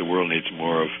I think the world needs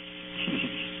more of.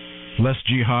 Less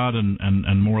jihad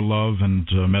and more love and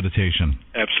meditation.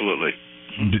 Absolutely.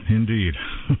 Indeed.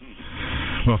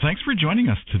 Well, thanks for joining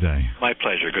us today. My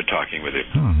pleasure. Good talking with you.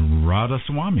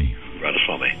 Radhasoami.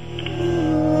 Radhasoami.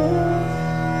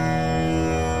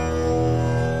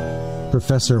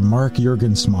 Professor Mark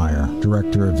Juergensmeyer,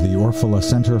 Director of the Orfila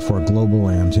Center for Global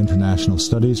and International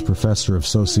Studies, Professor of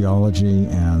Sociology,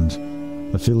 and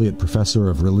Affiliate Professor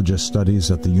of Religious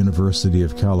Studies at the University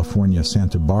of California,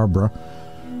 Santa Barbara,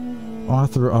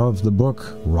 author of the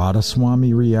book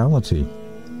Radhasoami Reality.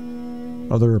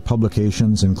 Other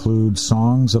publications include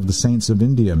Songs of the Saints of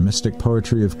India, Mystic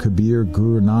Poetry of Kabir,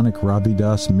 Guru Nanak,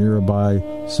 Ravidas, Mirabai,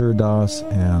 Surdas,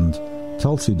 and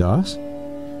Tulsidas.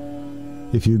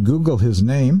 If you Google his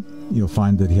name, you'll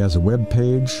find that he has a web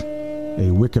page,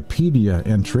 a Wikipedia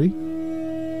entry.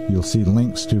 You'll see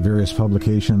links to various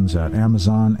publications at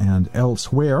Amazon and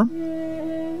elsewhere,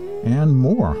 and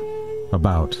more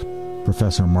about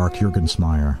Professor Mark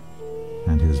Juergensmeyer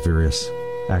and his various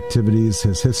activities,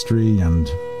 his history, and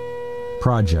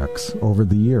projects over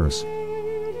the years.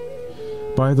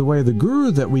 By the way, the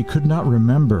guru that we could not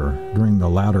remember during the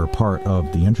latter part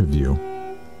of the interview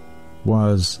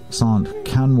was Sant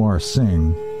Kanwar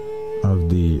Singh of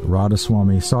the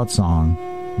Radhasoami Satsang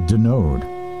Dinod.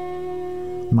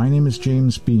 My name is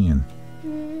James Bean.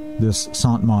 This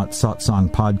Sant Mat Satsang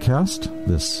podcast,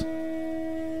 this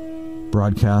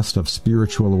broadcast of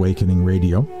Spiritual Awakening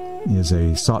Radio, is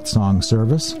a satsang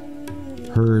service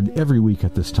heard every week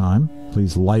at this time.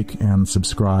 Please like and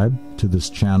subscribe to this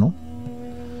channel.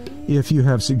 If you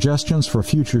have suggestions for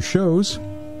future shows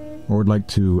or would like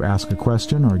to ask a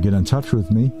question or get in touch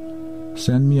with me,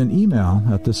 send me an email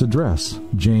at this address,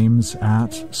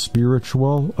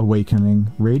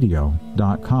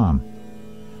 james@spiritualawakeningradio.com.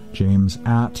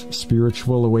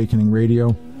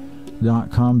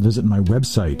 james@spiritualawakeningradio.com. Visit my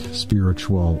website,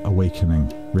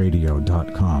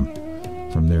 spiritualawakeningradio.com.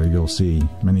 From there you'll see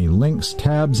many links,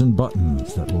 tabs, and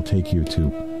buttons that will take you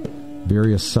to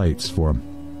various sites for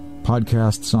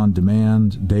podcasts on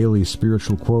demand, daily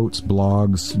spiritual quotes,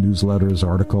 blogs, newsletters,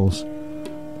 articles,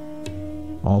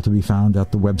 all to be found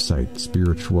at the website,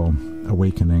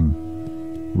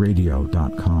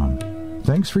 spiritualawakeningradio.com.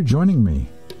 Thanks for joining me.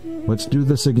 Let's do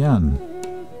this again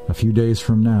a few days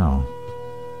from now.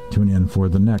 Tune in for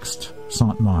the next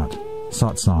Sant Mat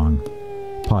Satsang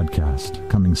podcast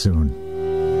coming soon.